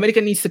here.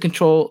 America needs to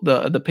control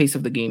the pace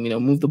of the game.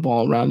 Move the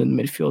ball around in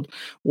the midfield,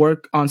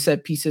 work on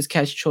set pieces,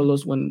 catch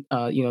Xolos when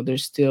they're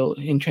still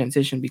in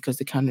transition, because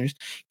the counters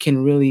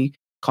can really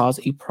cause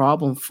a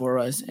problem for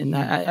us. And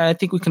I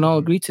think we can all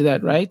agree to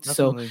that, right?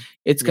 Definitely. So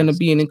it's going to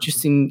be an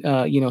interesting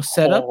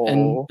setup,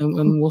 and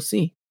we'll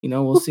see.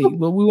 We'll see.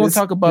 Well, we won't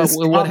talk about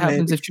what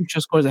happens if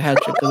Chucho scores a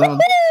hat trick, because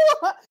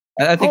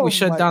I think we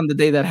shut down the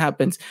day that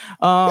happens.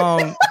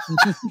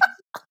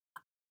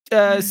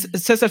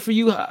 Cesar, for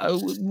you,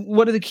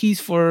 what are the keys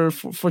for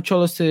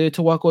Xolos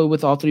to walk away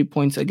with all 3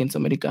 points against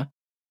America?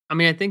 I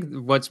mean, I think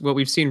what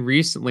we've seen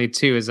recently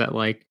too is that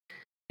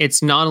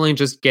it's not only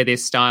just Guedes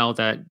style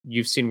that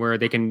you've seen where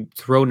they can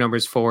throw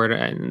numbers forward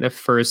in the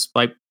first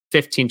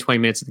 15, 20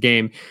 minutes of the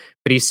game,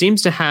 but he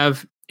seems to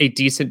have a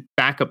decent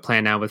backup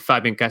plan now with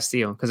Fabian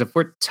Castillo. Because if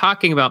we're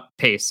talking about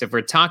pace, if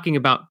we're talking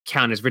about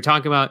counters, if we're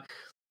talking about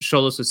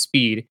Xolos'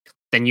 speed,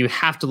 then you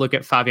have to look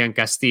at Fabian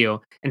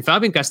Castillo. And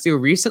Fabian Castillo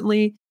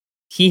recently,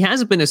 he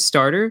hasn't been a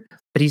starter,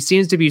 but he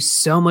seems to be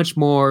so much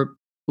more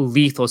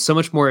lethal, so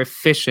much more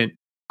efficient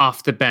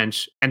off the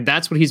bench. And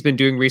that's what he's been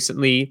doing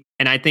recently.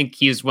 And I think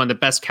he's one of the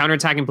best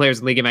counterattacking players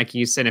in Liga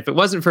MX. And if it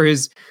wasn't for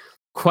his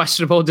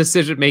questionable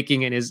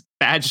decision-making and his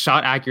bad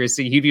shot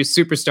accuracy, he'd be a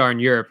superstar in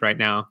Europe right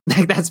now.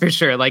 That's for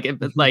sure. But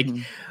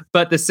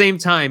at the same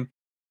time,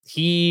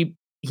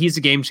 he's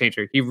a game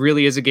changer. He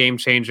really is a game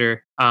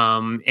changer.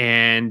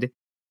 And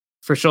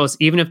for Xolos,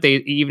 even if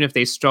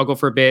they struggle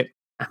for a bit,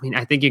 I mean,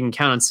 I think you can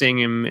count on seeing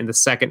him in the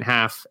second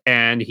half,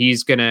 and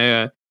he's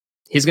gonna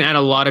add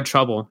a lot of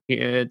trouble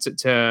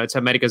to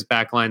America's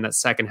back line that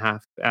second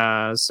half.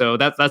 So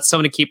that's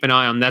someone to keep an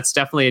eye on. That's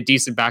definitely a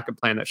decent backup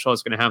plan that Xolos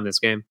is going to have in this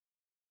game.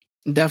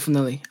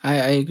 Definitely, I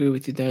agree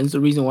with you there. There's the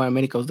reason why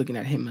America was looking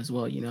at him as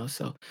well.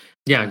 So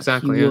yeah,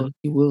 exactly.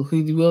 He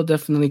will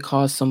definitely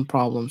cause some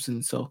problems,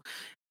 and so.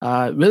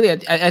 Really,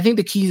 I think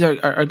the keys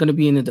are going to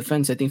be in the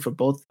defense. I think for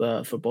both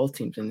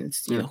teams, and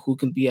it's who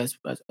can be as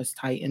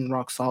tight and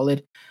rock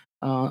solid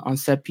on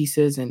set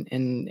pieces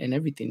and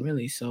everything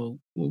really. So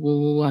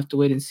we'll have to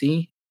wait and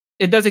see.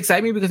 it does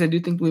excite me because I do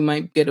think we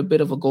might get a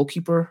bit of a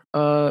goalkeeper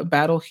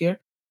battle here.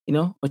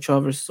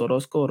 Ochoa versus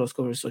Orozco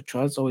versus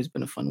Ochoa. It's always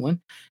been a fun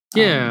one.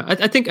 Yeah,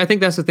 I think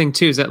that's the thing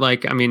too. Is that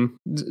like, I mean,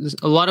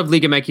 a lot of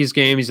Liga MX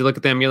games, you look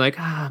at them, you're like,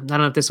 I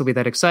don't know if this will be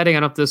that exciting. I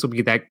don't know if this will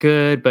be that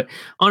good. But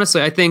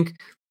honestly, I think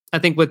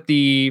with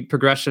the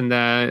progression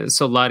that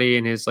Solari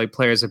and his like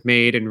players have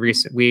made in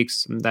recent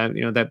weeks, that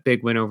that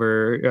big win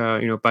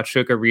over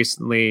Pachuca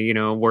recently,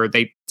 where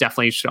they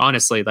definitely should,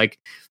 honestly, like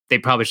they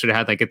probably should have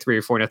had like a 3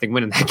 or 4-0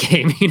 win in that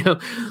game,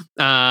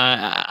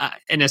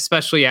 and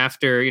especially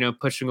after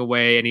pushing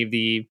away any of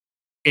the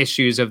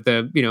issues of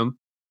the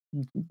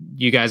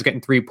you guys getting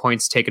 3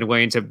 points taken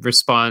away, and to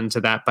respond to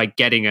that by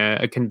getting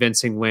a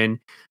convincing win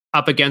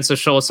up against a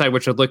Xolos side,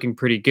 which are looking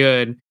pretty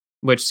good,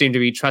 which seem to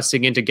be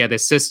trusting into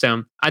Guedes'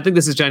 system. I think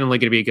this is genuinely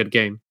going to be a good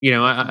game.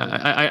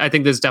 I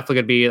think this is definitely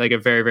going to be like a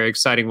very, very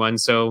exciting one.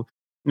 So,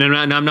 and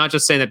I'm not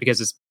just saying that because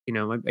it's,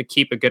 I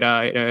keep a good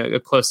eye, a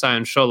close eye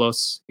on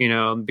Xolos,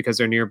 because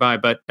they're nearby,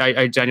 but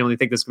I genuinely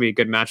think this could be a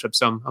good matchup.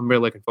 So I'm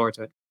really looking forward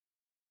to it.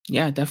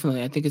 Yeah,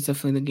 definitely. I think it's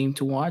definitely the game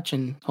to watch,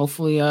 and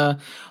hopefully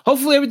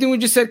everything we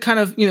just said kind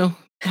of,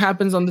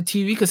 happens on the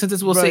TV. Because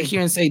since we'll sit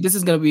here and say this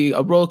is going to be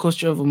a roller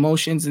coaster of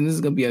emotions, and this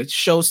is going to be a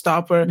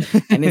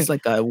showstopper, and it's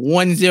like a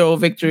 1-0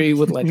 victory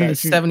with like a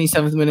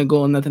 77th minute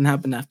goal, and nothing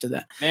happened after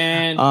that.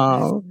 Man,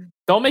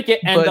 don't make it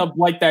end up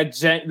like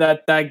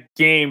that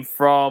game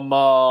from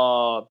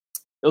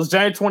it was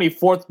January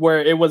 24th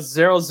where it was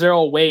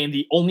 0-0 away, and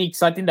the only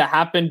exciting thing that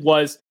happened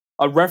was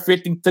a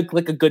referee took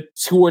like a good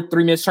 2 or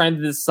 3 minutes trying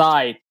to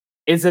decide,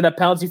 is it a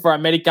penalty for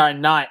America or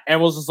not?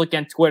 Everyone's just looking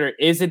at Twitter.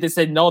 Is it? They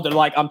said no. They're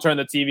like, I'm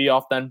turning the TV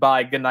off then.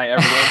 Bye. Good night,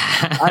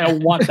 everyone. I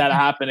don't want that to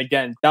happen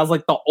again. That was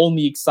like the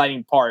only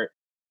exciting part.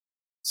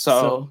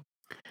 So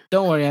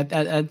don't worry.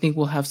 I think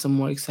we'll have some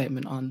more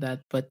excitement on that.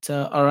 But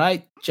all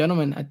right,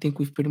 gentlemen, I think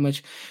we've pretty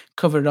much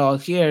covered it all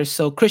here.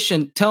 So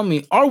Christian, tell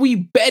me, are we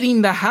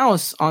betting the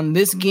house on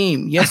this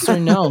game? Yes or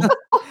no?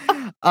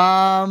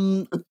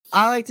 I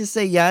like to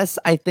say yes.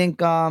 I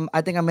think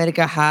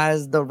America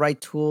has the right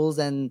tools,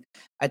 and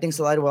I think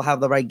Solari will have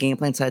the right game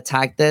plan to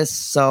attack this.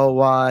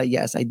 So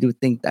yes, I do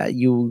think that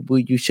you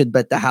should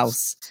bet the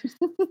house.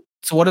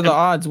 So what are the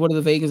odds? What are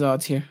the Vegas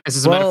odds here? Is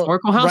this a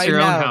metaphorical house or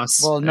your own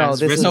house? Well, no,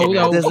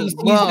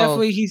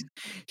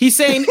 he's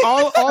saying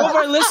all of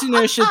our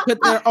listeners should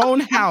put their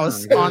own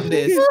house on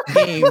this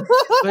game.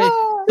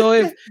 So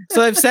if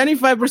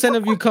 75%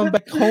 of you come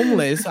back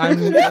homeless, I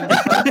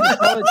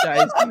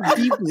apologize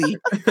deeply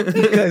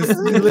because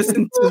you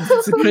listen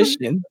to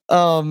Christian.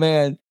 Oh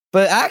man.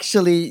 But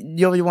actually,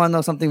 you want to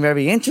know something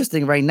very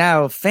interesting right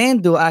now?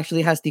 FanDuel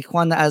actually has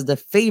Tijuana as the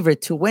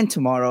favorite to win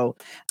tomorrow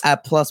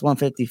at plus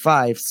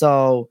 155.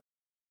 So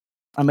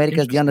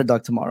America's the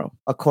underdog tomorrow,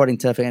 according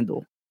to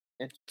FanDuel.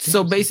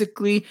 So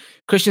basically,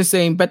 Christian's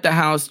saying, bet the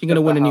house, you're going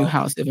to win a new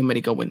house if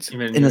America wins.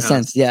 In a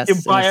sense, yes. You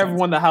buy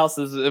everyone the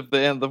houses if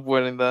they end up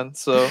winning then.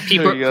 So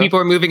people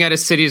are moving out of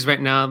cities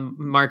right now.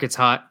 Market's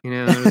hot.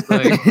 It's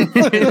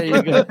like... There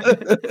you go.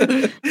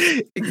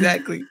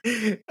 Exactly.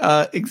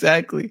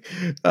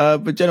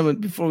 But gentlemen,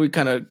 before we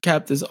kind of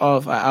cap this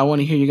off, I want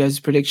to hear you guys'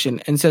 prediction.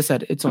 And Cesar,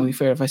 it's only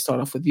fair if I start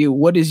off with you.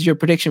 What is your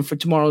prediction for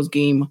tomorrow's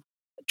game,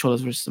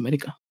 Xolos versus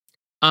America?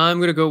 I'm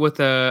going to go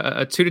with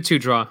a 2-2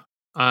 draw.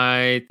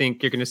 I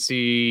think you're going to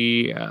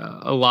see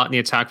a lot in the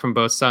attack from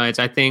both sides.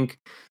 I think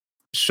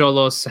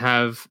Xolos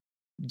have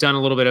done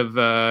a little bit of,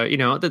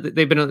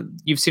 they've been.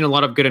 You've seen a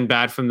lot of good and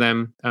bad from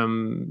them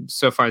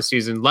so far this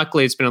season.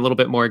 Luckily, it's been a little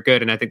bit more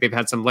good, and I think they've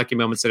had some lucky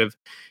moments that have,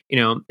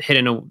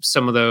 hidden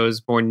some of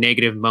those more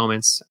negative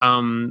moments.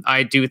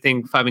 I do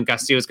think Fabian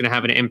Castillo is going to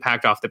have an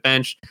impact off the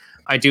bench.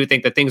 I do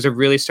think that things are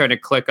really starting to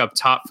click up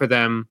top for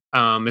them,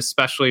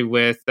 especially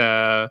with.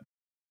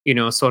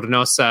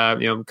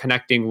 Sornosa,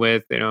 connecting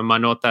with,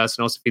 Manotas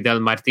and also Fidel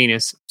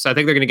Martinez. So I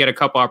think they're going to get a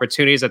couple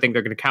opportunities. I think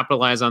they're going to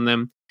capitalize on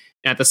them.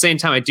 And at the same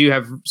time, I do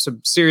have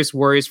some serious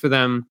worries for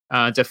them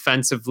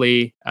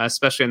defensively,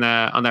 especially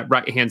on that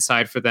right-hand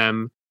side for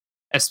them,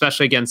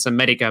 especially against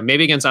America.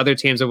 Maybe against other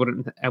teams, I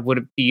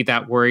wouldn't be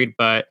that worried,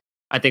 but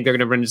I think they're going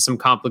to run into some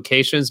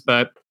complications.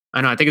 But I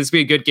don't know, I think it's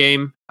going to be a good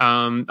game.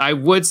 I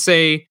would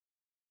say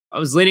I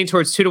was leaning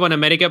towards 2-1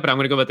 America, but I'm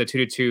going to go with the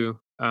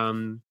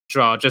 2-2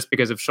 draw just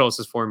because of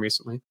Xolos' form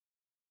recently.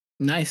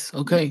 Nice.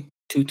 Okay.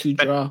 2-2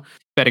 draw.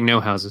 Betting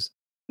no houses.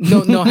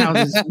 No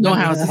houses. No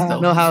houses though.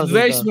 No houses.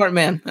 Very smart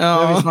man.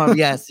 Very smart.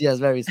 Yes,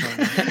 very smart.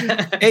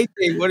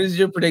 AJ, what is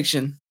your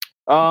prediction?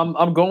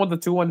 I'm going with the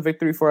 2-1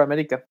 victory for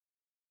America.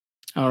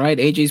 All right,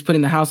 AJ's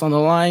putting the house on the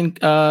line.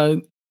 Go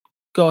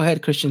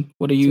ahead, Christian.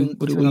 What are you?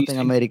 What are you saying?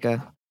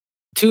 America.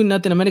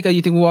 2-0 America.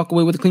 You think we walk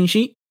away with a clean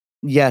sheet?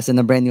 Yes, in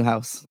a brand new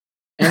house.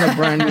 And a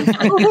brand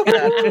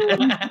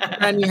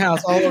new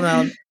house all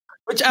around.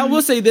 Which I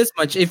will say this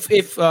much: if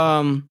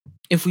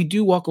we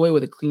do walk away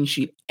with a clean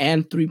sheet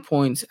and 3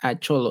 points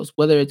at Xolos,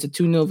 whether it's a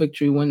 2-0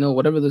 victory, 1-0,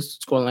 whatever the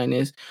scoreline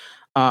is,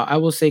 I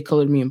will say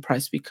colored me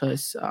impressed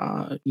because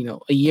a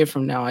year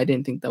from now I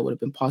didn't think that would have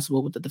been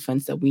possible with the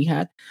defense that we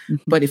had.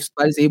 But if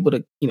Spot is able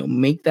to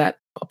make that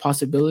a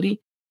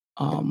possibility,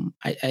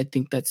 I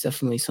think that's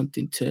definitely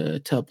something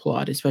to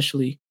applaud,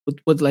 especially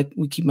with like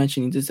we keep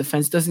mentioning, this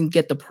defense doesn't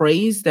get the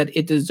praise that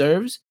it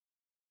deserves,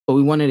 but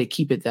we wanted to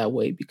keep it that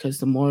way because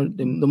the more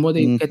they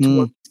get to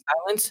work in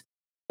silence,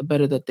 the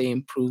better that they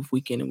improve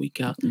week in and week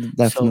out.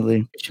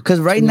 Definitely. So Because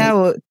right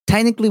now,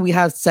 technically, we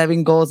have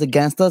 7 goals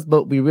against us,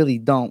 but we really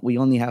don't. We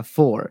only have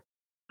 4,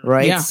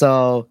 right? Yeah.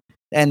 So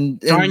and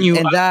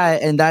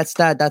that's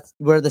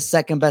we're the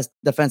second best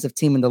defensive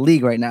team in the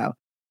league right now.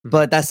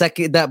 But those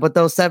 3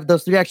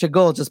 extra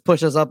goals just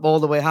push us up all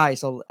the way high.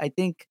 So I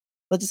think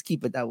let's just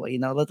keep it that way.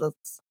 I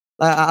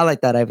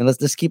like that, Ivan. Let's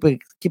just keep it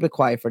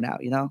quiet for now.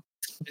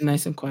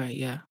 Nice and quiet,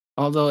 yeah.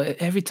 Although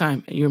every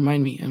time you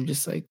remind me, I'm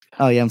just like,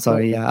 oh yeah, I'm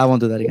sorry. Yeah, I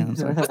won't do that again. I'm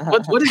sorry.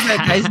 What is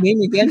that guy's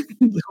name again?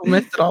 Who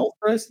messed it all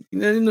for us?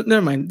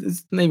 Never mind.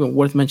 It's not even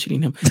worth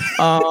mentioning him.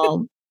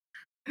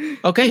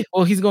 Okay,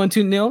 well, he's going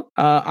 2-0.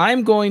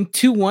 I'm going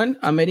 2-1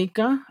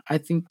 America. I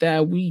think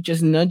that we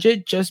just nudge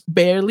it just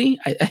barely.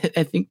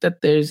 I think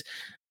that there's,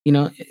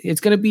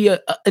 it's going to be an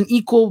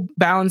equal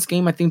balance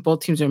game. I think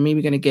both teams are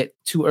maybe going to get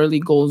 2 early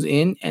goals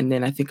in, and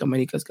then I think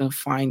America's going to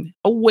find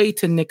a way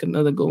to nick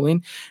another goal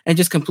in and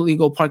just completely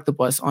go park the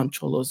bus on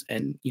Xolos.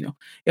 And,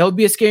 it'll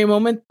be a scary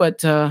moment,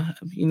 but,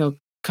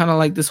 kind of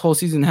like this whole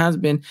season has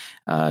been,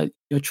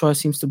 Troy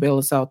seems to bail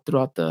us out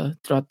throughout the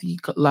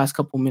last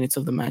couple minutes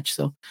of the match.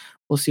 So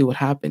we'll see what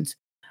happens.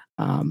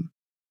 But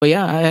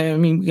yeah, I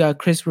mean, we got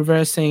Chris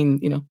Rivera saying,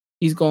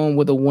 he's going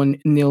with a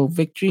 1-0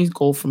 victory.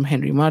 Goal from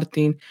Henry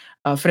Martin.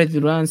 Fred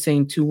Duran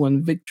saying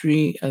 2-1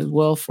 victory as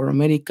well for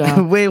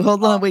America. Wait,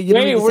 hold on. Wait, you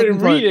read it.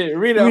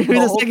 Read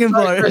the second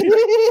part.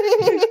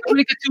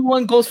 America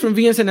 2-1 goals from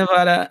Villas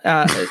Nevada.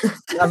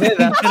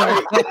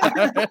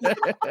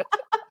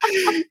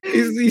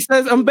 He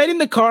says, I'm betting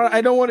the car.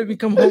 I don't want to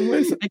become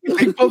homeless. I can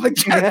take public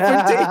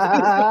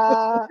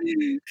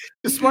transportation.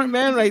 The smart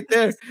man right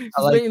there. He's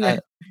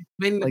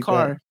betting the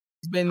car.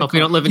 Hope you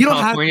don't live in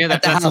California.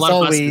 That's a lot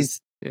of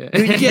buses. Yeah.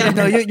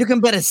 You can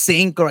bet a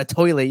sink or a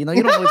toilet. You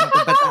don't always have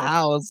to bet the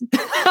house.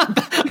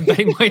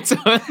 Betting my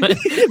toilet.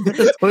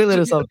 The toilet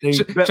or something.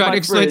 Try to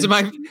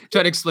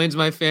explain to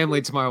my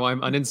family tomorrow why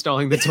I'm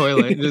uninstalling the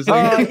toilet.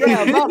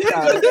 Yeah, about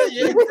that.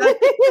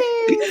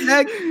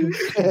 Exactly.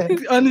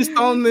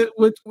 Uninstalling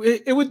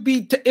it would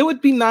be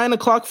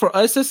 9:00 for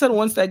us. I said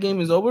once that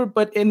game is over.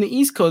 But in the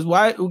East Coast,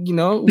 why is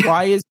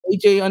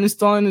AJ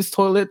uninstalling his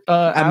toilet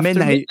at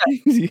midnight?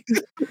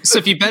 So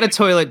if you bet a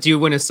toilet, do you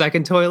win a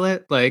second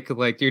toilet? Like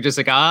you're just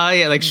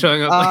like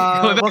showing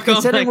up.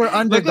 Considering we're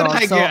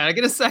underdogs, I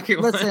get a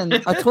second one. Listen,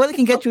 a toilet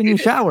can get you a new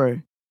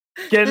shower.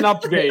 Get an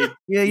upgrade.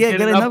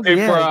 Get an upgrade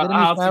for a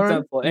house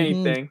utensil,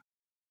 anything.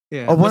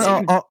 Yeah. Or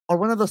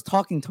one of those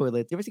talking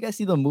toilets. You ever see guys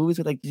see the movies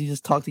where you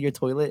just talk to your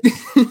toilet?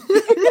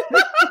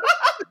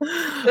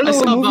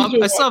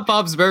 I saw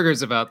Bob's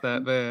Burgers about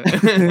that,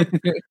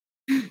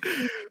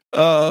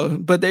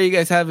 but there you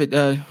guys have it.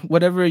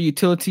 Whatever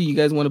utility you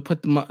guys want to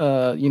put the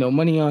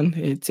money on,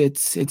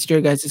 it's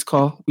your guys'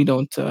 call. We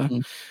don't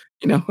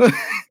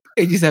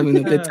AJ's having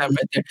a good time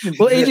right there.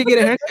 Will AJ get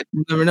a haircut?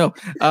 We'll never know.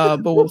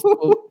 But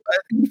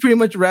we pretty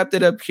much wrapped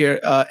it up here.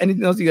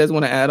 Anything else you guys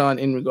want to add on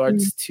in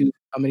regards to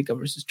America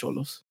versus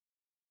Xolos?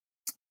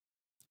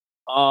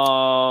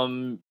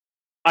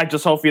 I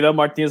just hope Fidel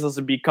Martinez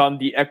doesn't become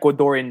the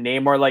Ecuadorian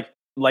Neymar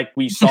like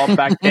we saw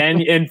back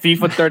then in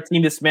FIFA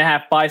 13. This man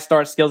had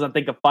 5-star skills and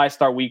think a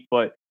 5-star weak,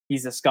 but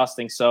he's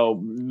disgusting.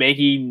 So may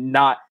he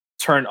not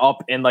turn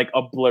up and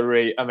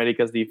obliterate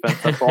America's defense.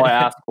 That's all I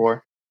ask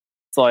for.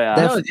 That's all I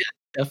ask. Yeah,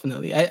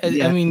 definitely.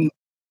 I mean,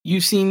 you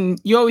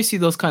always see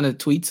those kind of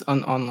tweets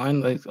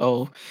online, like,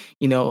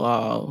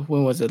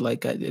 when was it?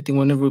 Like, I think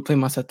whenever we play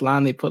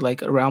Mazatlan, they put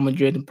like Real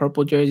Madrid and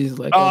purple jerseys.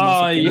 Like,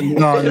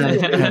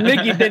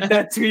 Nicky did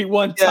that tweet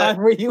one time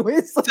where he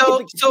was.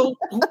 So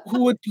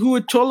who would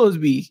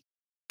Xolos be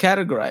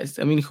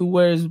categorized? I mean, who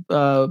wears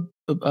black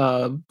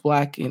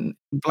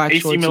AC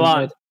shorts?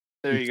 Milan.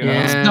 There you go.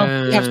 Yeah.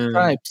 No, we have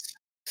stripes.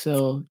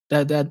 So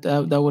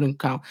that wouldn't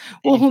count.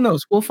 Well, who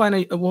knows? We'll find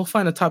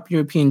a top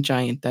European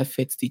giant that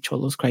fits the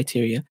Xolos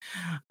criteria.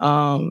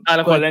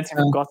 Valencia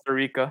from Costa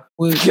Rica.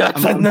 No,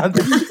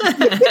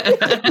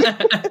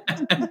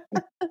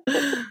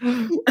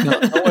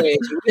 don't worry.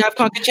 We have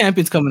Conca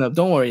Champions coming up.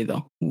 Don't worry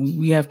though.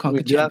 We have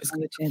Conca Champions.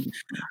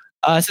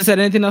 Cesar,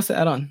 anything else to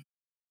add on?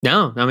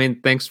 No, I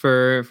mean, thanks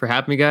for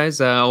having me,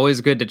 guys.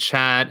 Always good to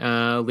chat.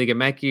 Liga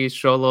MX,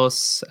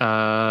 Xolos,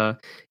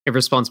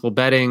 irresponsible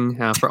betting.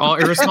 For all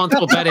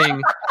irresponsible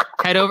betting,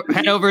 head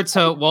over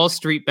to Wall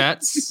Street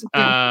Bets.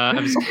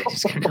 I'm just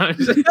kidding. I'm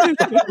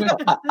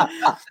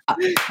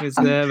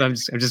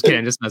just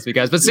kidding. Just mess with you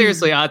guys. But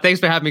seriously,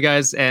 thanks for having me,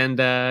 guys. And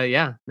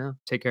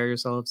take care of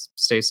yourselves.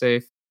 Stay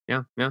safe.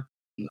 Yeah. No,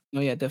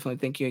 yeah, definitely.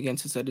 Thank you again,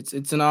 Cesar.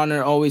 It's an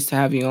honor always to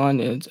have you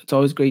on. It's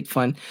always great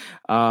fun.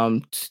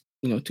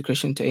 to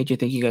Christian, to AJ,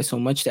 thank you guys so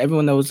much. To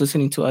everyone that was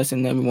listening to us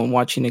and everyone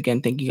watching,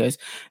 again, thank you guys.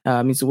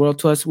 Means the world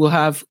to us. We'll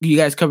have you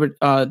guys covered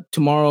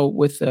tomorrow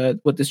with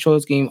this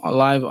Xolos game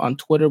live on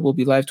Twitter. We'll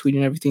be live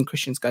tweeting everything.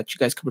 Christian's got you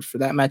guys covered for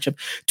that matchup.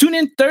 Tune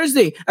in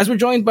Thursday as we're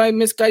joined by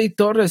Miss Cari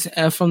Torres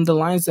from the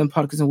Lions Den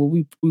podcast, and we'll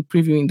be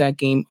previewing that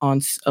game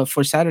on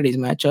for Saturday's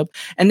matchup.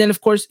 And then,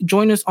 of course,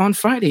 join us on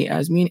Friday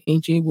as me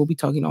and AJ will be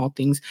talking all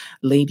things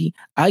Lady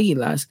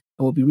Águilas.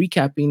 And we'll be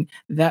recapping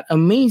that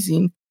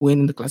amazing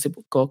win in the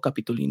Clásico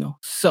Capitolino.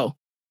 So,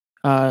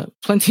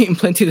 plenty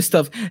of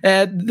stuff.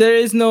 There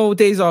is no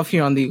days off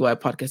here on the EY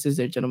podcast, is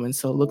there, gentlemen?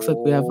 So, looks like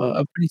we have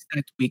a pretty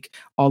stacked week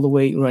all the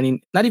way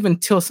running. Not even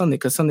till Sunday,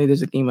 because Sunday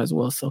there's a game as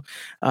well. So,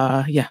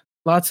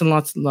 lots and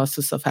lots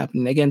of stuff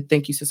happening. Again,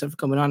 thank you, Cesar, for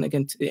coming on.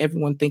 Again, to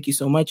everyone, thank you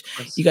so much.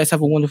 Yes. You guys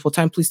have a wonderful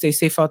time. Please stay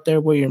safe out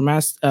there. Wear your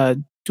mask.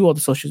 Do all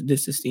the social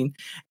distancing,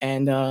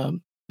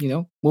 and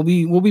we'll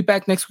be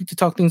back next week to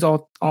talk things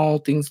all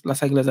things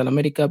Las Águilas del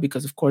América,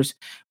 because of course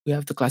we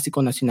have the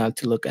Clásico Nacional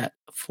to look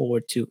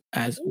forward to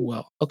as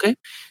well. Okay,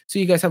 so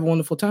you guys have a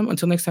wonderful time.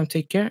 Until next time,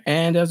 take care,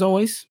 and as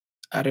always,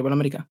 Arriba la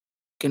América.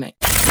 Good night.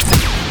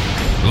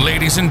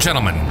 Ladies and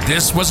gentlemen,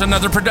 this was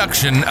another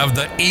production of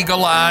the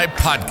Eagle Eye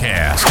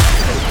Podcast,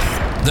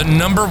 the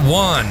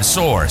 #1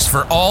 source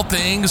for all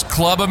things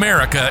Club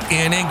America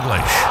in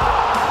English.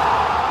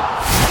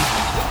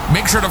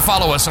 Make sure to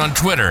follow us on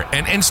Twitter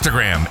and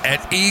Instagram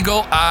at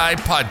Eagle Eye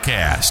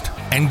Podcast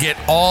and get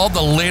all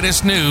the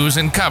latest news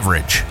and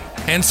coverage.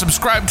 And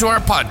subscribe to our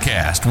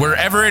podcast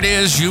wherever it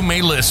is you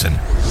may listen.